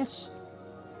 seconds?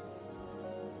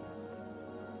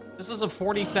 This is a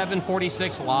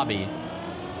 47-46 lobby.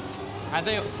 Had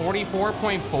they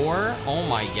 44.4? Oh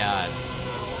my god.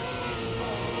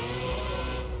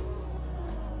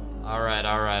 Alright,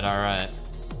 alright, alright.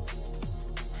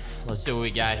 Let's see what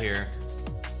we got here.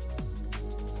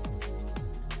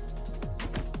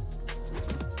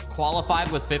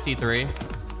 Qualified with 53.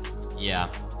 Yeah.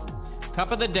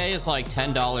 Cup of the day is like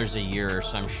 $10 a year or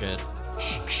some shit.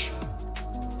 Shh, shh.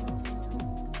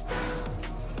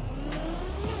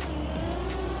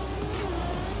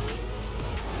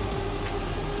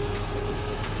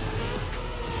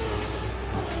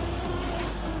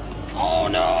 Oh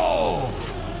no!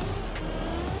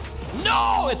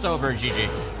 No! It's over, GG.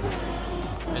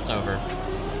 It's over.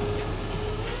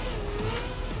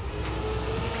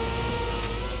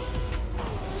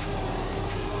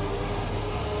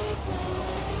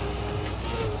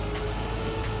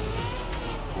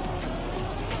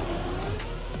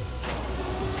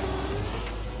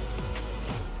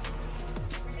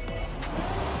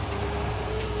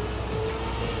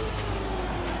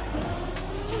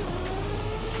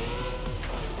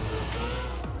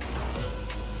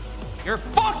 You're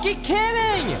fucking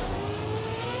kidding!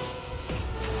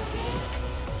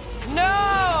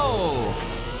 No!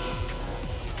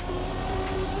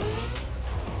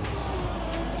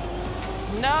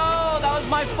 No, that was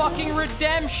my fucking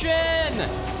redemption!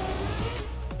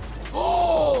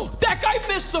 Oh, that guy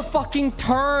missed the fucking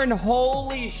turn.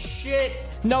 Holy shit.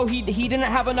 No, he didn't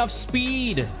have enough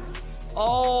speed.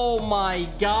 Oh my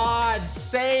god,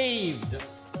 saved.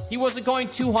 He wasn't going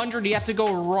 200, he had to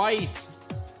go right.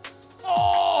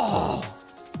 Oh!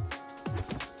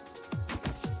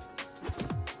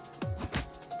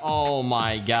 Oh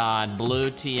my god,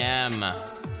 blue TM.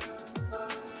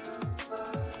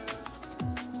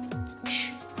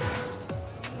 Shh.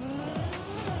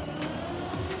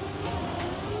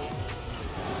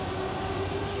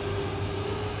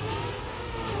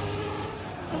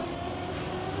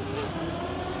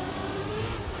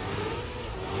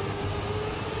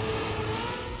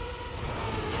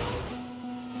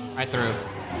 Right through.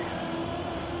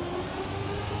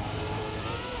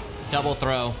 Double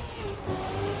throw.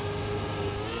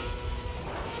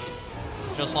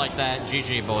 Just like that.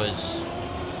 GG, boys.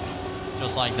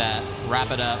 Just like that.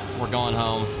 Wrap it up. We're going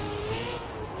home.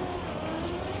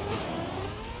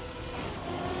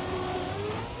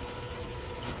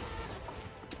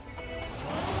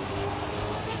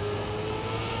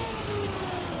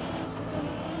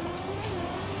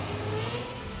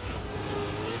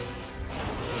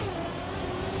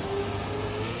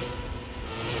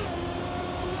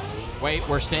 Wait,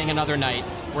 we're staying another night.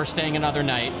 We're staying another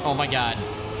night. Oh my god.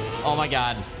 Oh my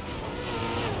god.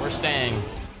 We're staying.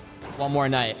 One more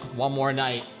night. One more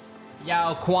night.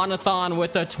 Yo, Quantathon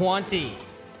with the 20.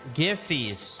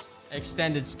 Gifties.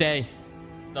 Extended stay.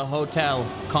 The hotel.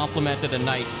 Complimented a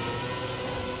night.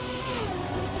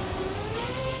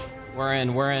 We're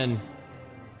in. We're in.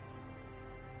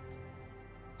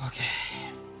 Okay.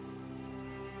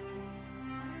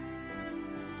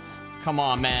 Come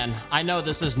on, man. I know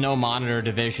this is no monitor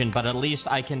division, but at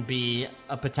least I can be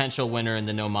a potential winner in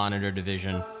the no monitor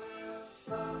division.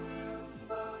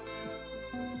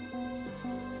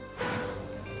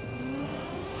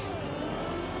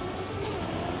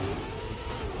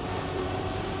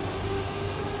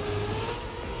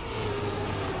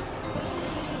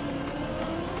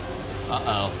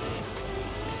 Uh-oh.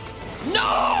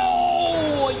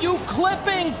 No! You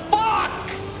clipping fuck!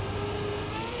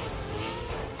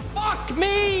 Fuck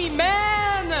me,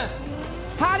 man!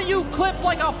 How do you clip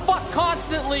like a fuck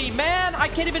constantly, man? I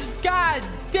can't even... God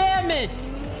damn it!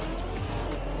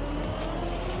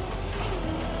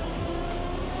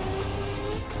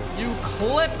 You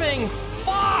clipping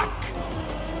fuck!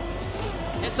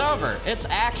 It's over. It's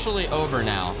actually over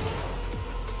now.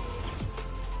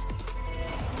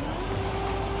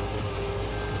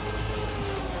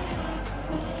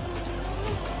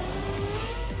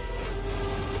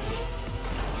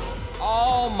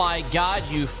 Oh my god,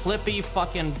 you flippy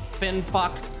fucking fin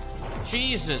fuck.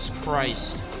 Jesus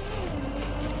Christ.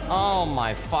 Oh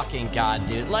my fucking god,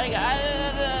 dude. Like,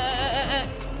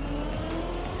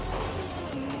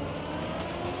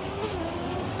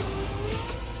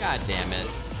 God damn it.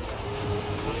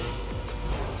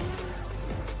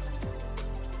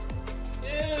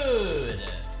 Dude.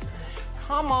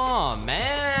 Come on,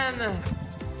 man.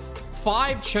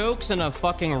 5 chokes in a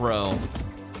fucking row.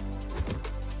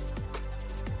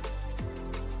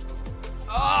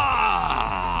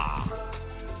 Ah!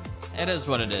 It is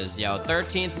what it is, yo.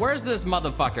 13th. Where's this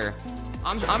motherfucker?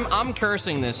 I'm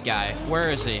cursing this guy. Where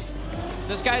is he?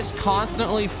 This guy's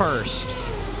constantly first.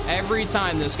 Every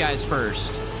time this guy's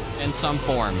first in some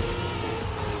form.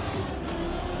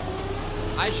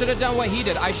 I should have done what he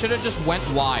did. I should have just went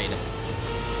wide.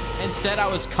 Instead, I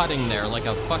was cutting there like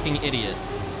a fucking idiot.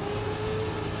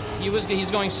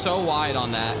 He's going so wide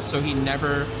on that, so he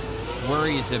never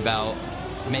worries about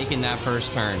making that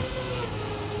first turn.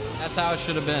 That's how it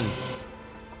should have been.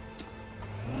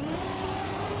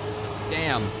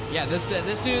 Damn. Yeah, this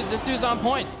dude's on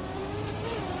point.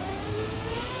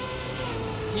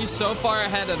 He's so far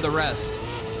ahead of the rest.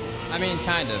 I mean,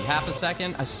 kind of. Half a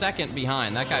second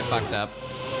behind. That guy fucked up.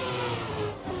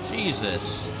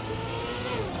 Jesus.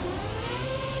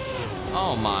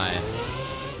 Oh my.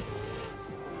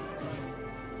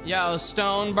 Yo,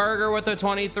 Stone Burger with a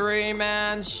 23,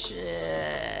 man.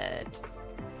 Shit.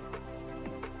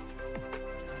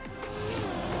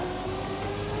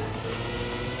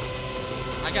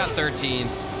 I got 13th.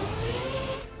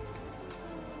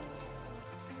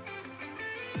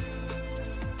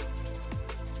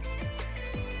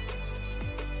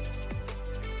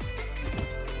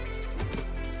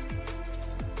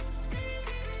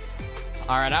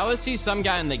 Alright, I always see some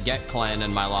guy in the Get clan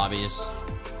in my lobbies.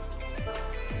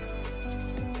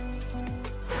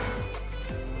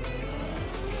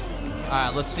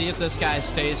 Alright, let's see if this guy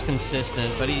stays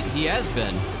consistent, but he has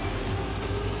been.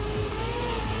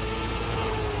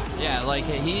 Yeah, like,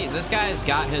 this guy's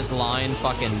got his line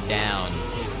fucking down.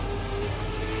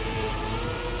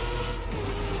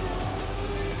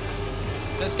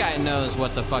 This guy knows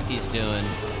what the fuck he's doing.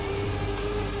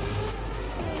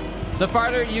 The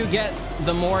farther you get,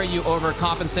 the more you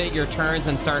overcompensate your turns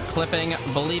and start clipping.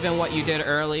 Believe in what you did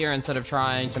earlier instead of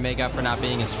trying to make up for not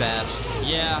being as fast.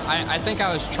 Yeah, I think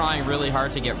I was trying really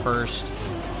hard to get first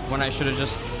when I should have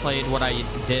just played what I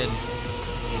did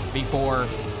before.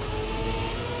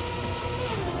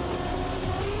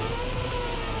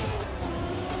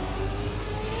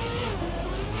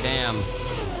 Damn.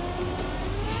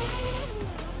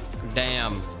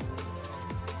 Damn.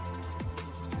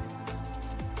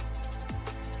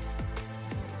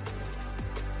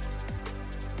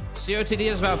 COTD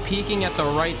is about peaking at the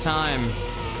right time.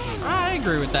 I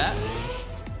agree with that.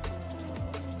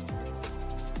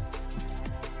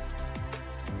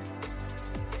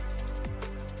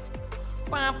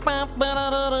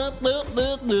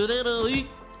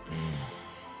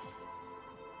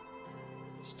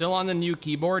 Still on the new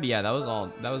keyboard? Yeah, that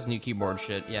was new keyboard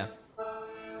shit, yeah.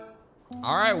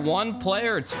 All right, one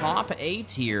player, top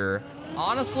 8 here.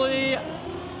 Honestly,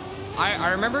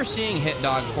 I remember seeing Hit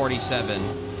Dog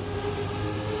 47.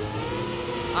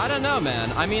 I don't know,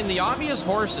 man. I mean, the obvious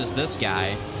horse is this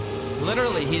guy.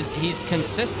 Literally, he's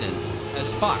consistent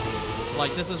as fuck.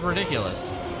 Like, this is ridiculous.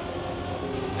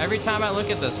 Every time I look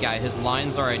at this guy, his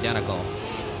lines are identical.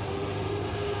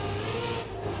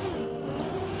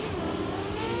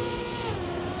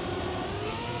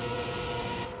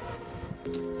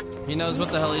 He knows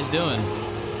what the hell he's doing.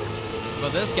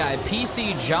 But this guy,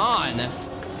 PC John.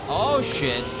 Oh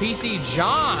shit, PC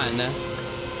John.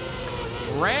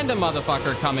 Random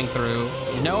motherfucker coming through.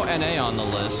 No NA on the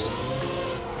list.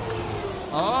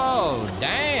 Oh,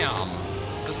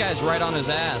 damn. This guy's right on his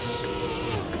ass.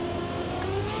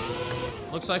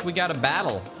 Looks like we got a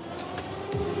battle.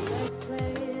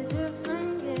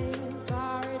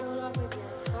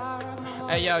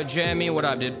 Hey, yo, Jamie, what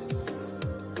up, dude?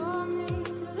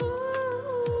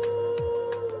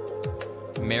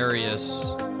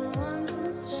 Marius.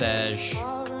 Sej.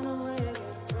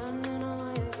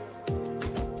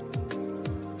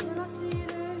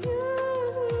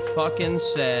 Fucking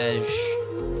Sej.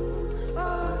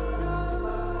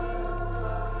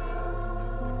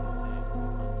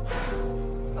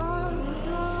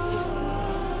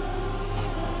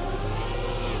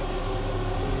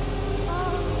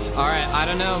 Alright, I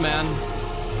don't know, man.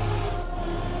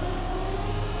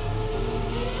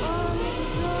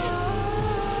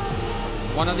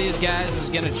 One of these guys is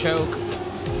gonna choke.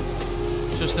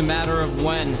 It's just a matter of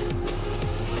when.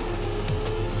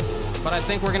 But I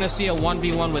think we're gonna see a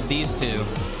 1v1 with these two.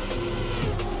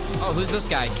 Oh, who's this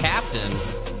guy? Captain.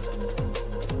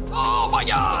 Oh my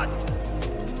god!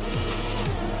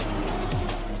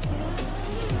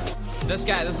 This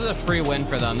is a free win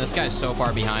for them. This guy's so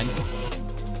far behind.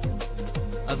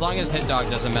 As long as Hit Dog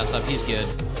doesn't mess up, he's good.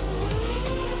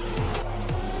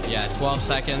 Yeah, 12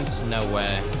 seconds? No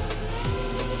way.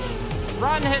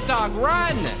 Run, Hit Dog,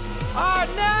 run! Oh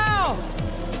no!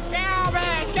 Go,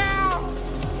 man, go!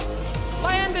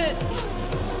 Land it!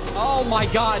 Oh my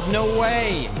god, no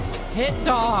way! Hit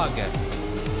Dog!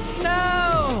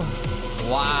 No!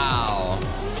 Wow.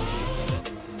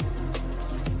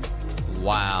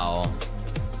 Wow.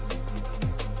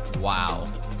 Wow.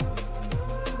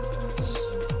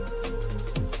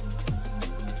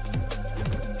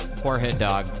 Poor hit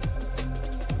dog.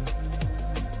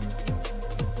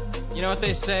 You know what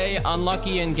they say?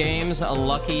 Unlucky in games,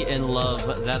 lucky in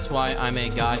love. That's why I'm a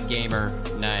god gamer.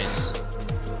 Nice.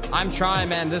 I'm trying,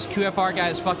 man. This QFR guy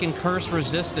is fucking curse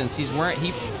resistance. He's wearing...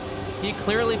 He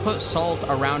clearly put salt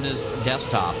around his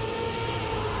desktop.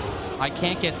 I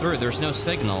can't get through. There's no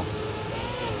signal.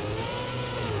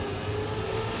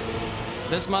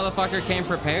 This motherfucker came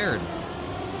prepared.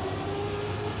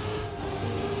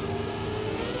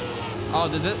 Oh,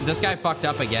 this guy fucked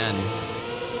up again.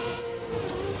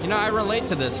 You know, I relate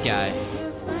to this guy.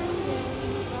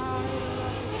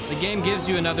 The game gives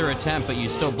you another attempt, but you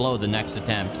still blow the next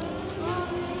attempt.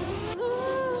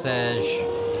 Sej.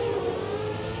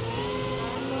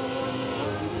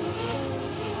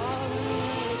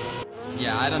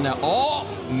 Yeah, I don't know. Oh,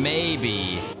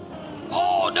 maybe.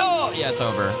 Oh, no! Yeah, it's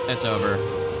over. It's over.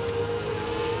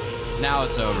 Now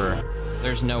it's over.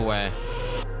 There's no way.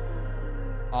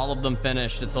 All of them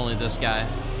finished. It's only this guy.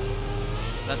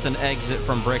 That's an exit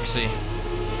from Brixie.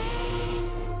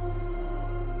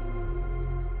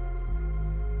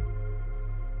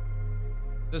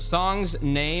 The song's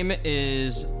name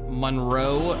is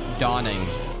Monroe Dawning.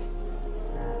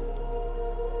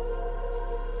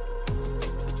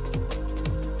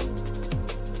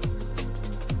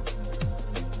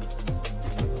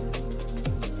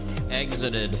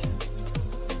 Exited.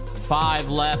 5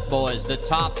 left, boys. The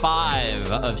top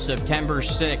 5 of September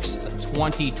 6th,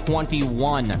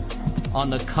 2021. On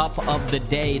the cup of the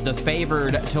day, the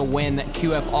favored to win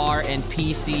QFR and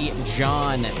PC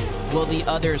John. Will the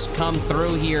others come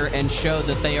through here and show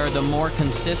that they are the more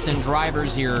consistent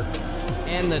drivers here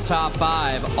in the top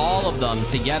 5? All of them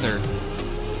together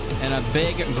in a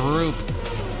big group.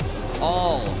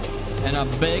 All in a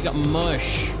big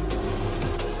mush.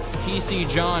 PC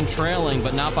John trailing,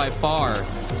 but not by far.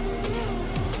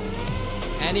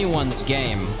 Anyone's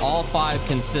game. All 5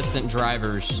 consistent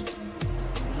drivers.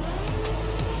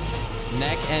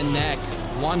 Neck and neck.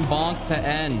 1 bonk to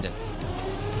end.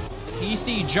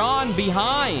 PC John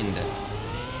behind.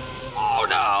 Oh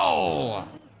no!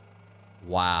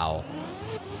 Wow.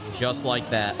 Just like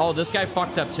that. Oh, this guy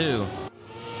fucked up too.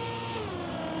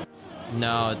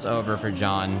 No, it's over for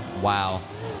John. Wow.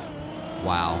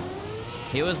 Wow.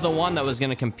 He was the one that was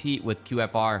going to compete with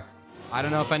QFR. I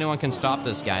don't know if anyone can stop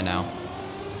this guy now.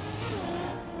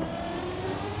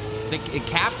 The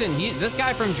captain, this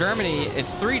guy from Germany,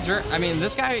 it's 3 I mean,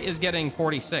 this guy is getting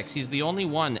 46. He's the only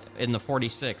one in the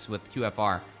 46 with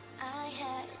QFR.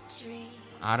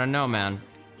 I don't know, man.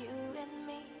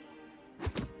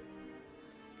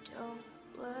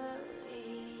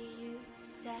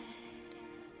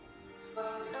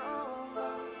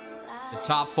 The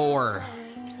top 4.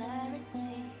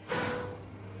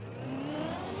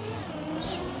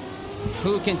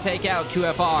 Who can take out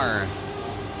QFR?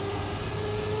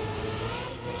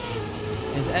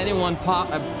 Is anyone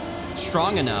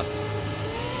strong enough?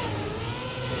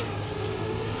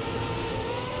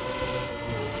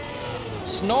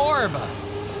 Snorb!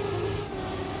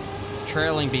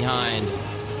 Trailing behind.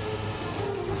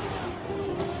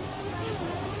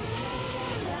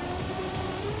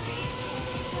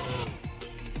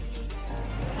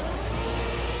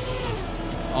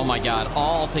 Oh my god,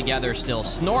 all together still.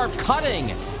 Snorb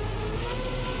cutting!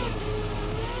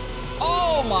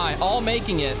 Oh my, all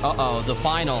making it. Uh-oh, the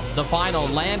final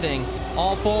landing.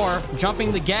 All 4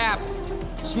 jumping the gap.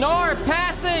 Snorb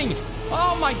passing!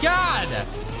 Oh my god!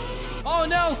 Oh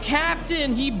no,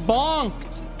 Captain, he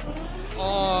bonked.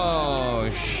 Oh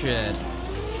shit.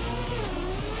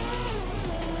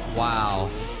 Wow.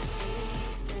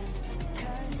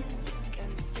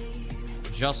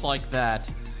 Just like that.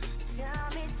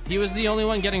 He was the only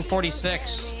one getting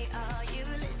 46.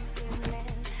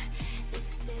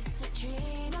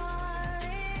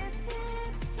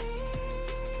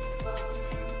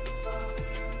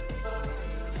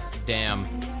 Damn.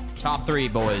 Top 3,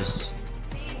 boys.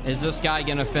 Is this guy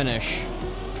gonna finish?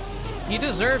 He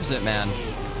deserves it, man.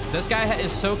 This guy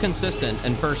is so consistent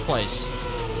in first place.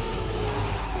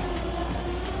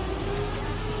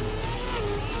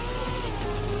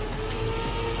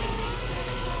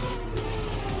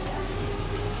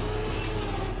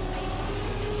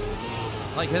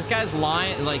 Like, this guy's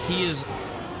lying. Like, he is...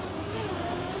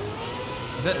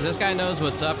 This guy knows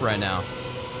what's up right now.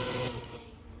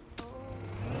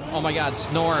 Oh my god,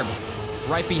 Snorb.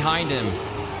 Right behind him.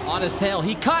 On his tail.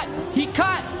 He cut! He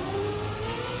cut!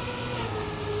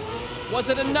 Was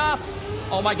it enough?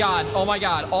 Oh my god, oh my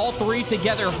god. All three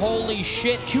together, holy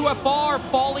shit.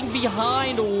 QFR falling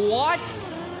behind, what?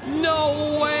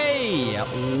 No way.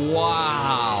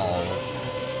 Wow.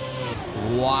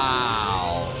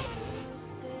 Wow.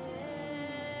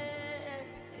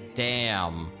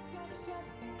 Damn.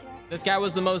 This guy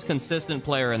was the most consistent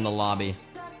player in the lobby.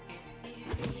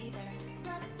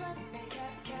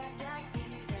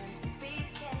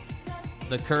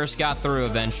 The curse got through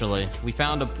eventually. We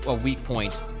found a weak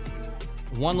point.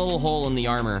 One little hole in the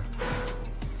armor.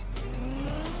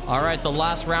 All right, the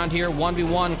last round here,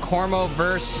 1v1, Cormo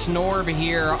versus Snorb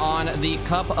here on the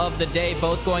Cup of the Day.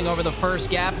 Both going over the first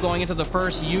gap, going into the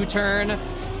first U-turn.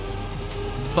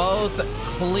 Both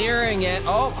clearing it.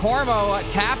 Oh, Cormo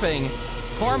tapping.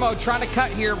 Cormo trying to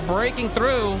cut here, breaking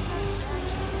through.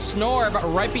 Snorb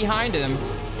right behind him.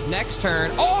 Next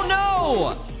turn. Oh,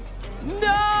 no!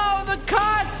 No, the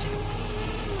cut!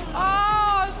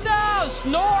 Oh, no!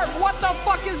 Snorb, what the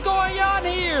fuck is going on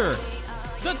here?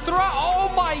 The throw,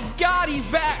 oh my god, he's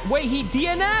back. Wait, he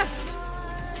DNF'd.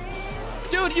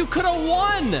 Dude, you could have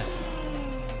won.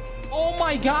 Oh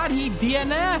my god, he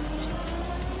DNF'd.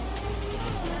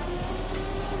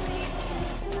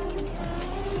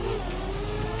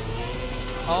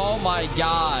 Oh my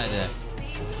god.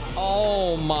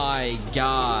 Oh my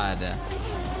god.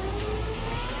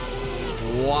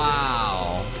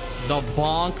 Wow. The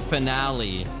bonk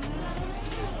finale.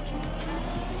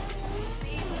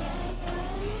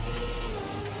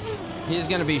 He's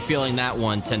gonna be feeling that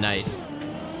one tonight.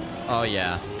 Oh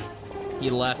yeah. He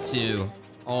left too.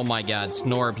 Oh my god,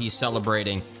 Snorb, he's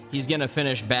celebrating. He's gonna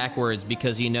finish backwards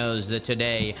because he knows that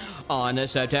today, on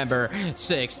September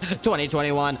 6th,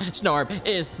 2021, Snorb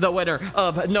is the winner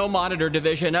of No Monitor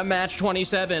Division, match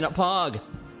 27, Pog.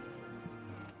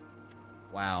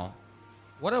 Wow.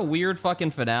 What a weird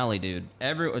fucking finale, dude.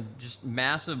 Just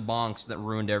massive bonks that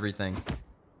ruined everything.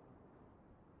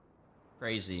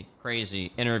 Crazy,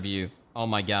 crazy interview. Oh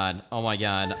my god, oh my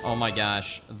god, oh my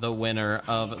gosh. The winner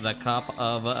of the Cup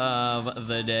of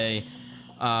the Day.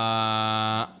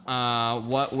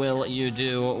 What will you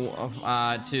do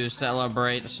to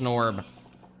celebrate Snorb?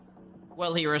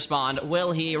 Will he respond?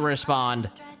 Will he respond?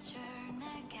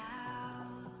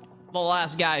 The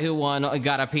last guy who won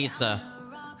got a pizza.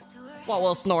 What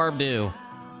will Snorb do?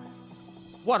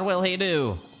 What will he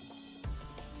do?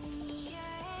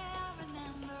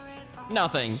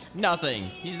 Nothing. Nothing.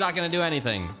 He's not gonna do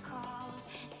anything.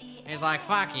 He's like,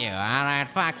 fuck you. Alright,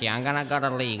 fuck you. I'm gonna go to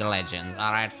League of Legends.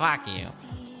 Alright, fuck you.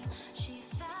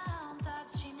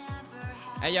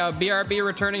 Hey, yo, BRB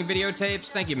returning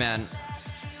videotapes. Thank you, man.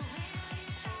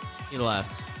 He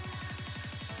left.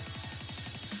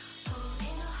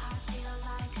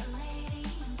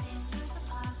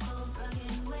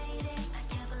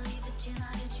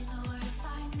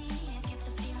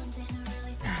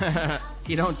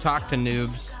 You don't talk to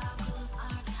noobs.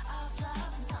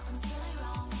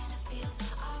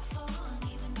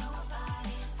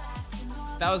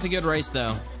 That was a good race,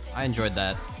 though. I enjoyed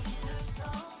that.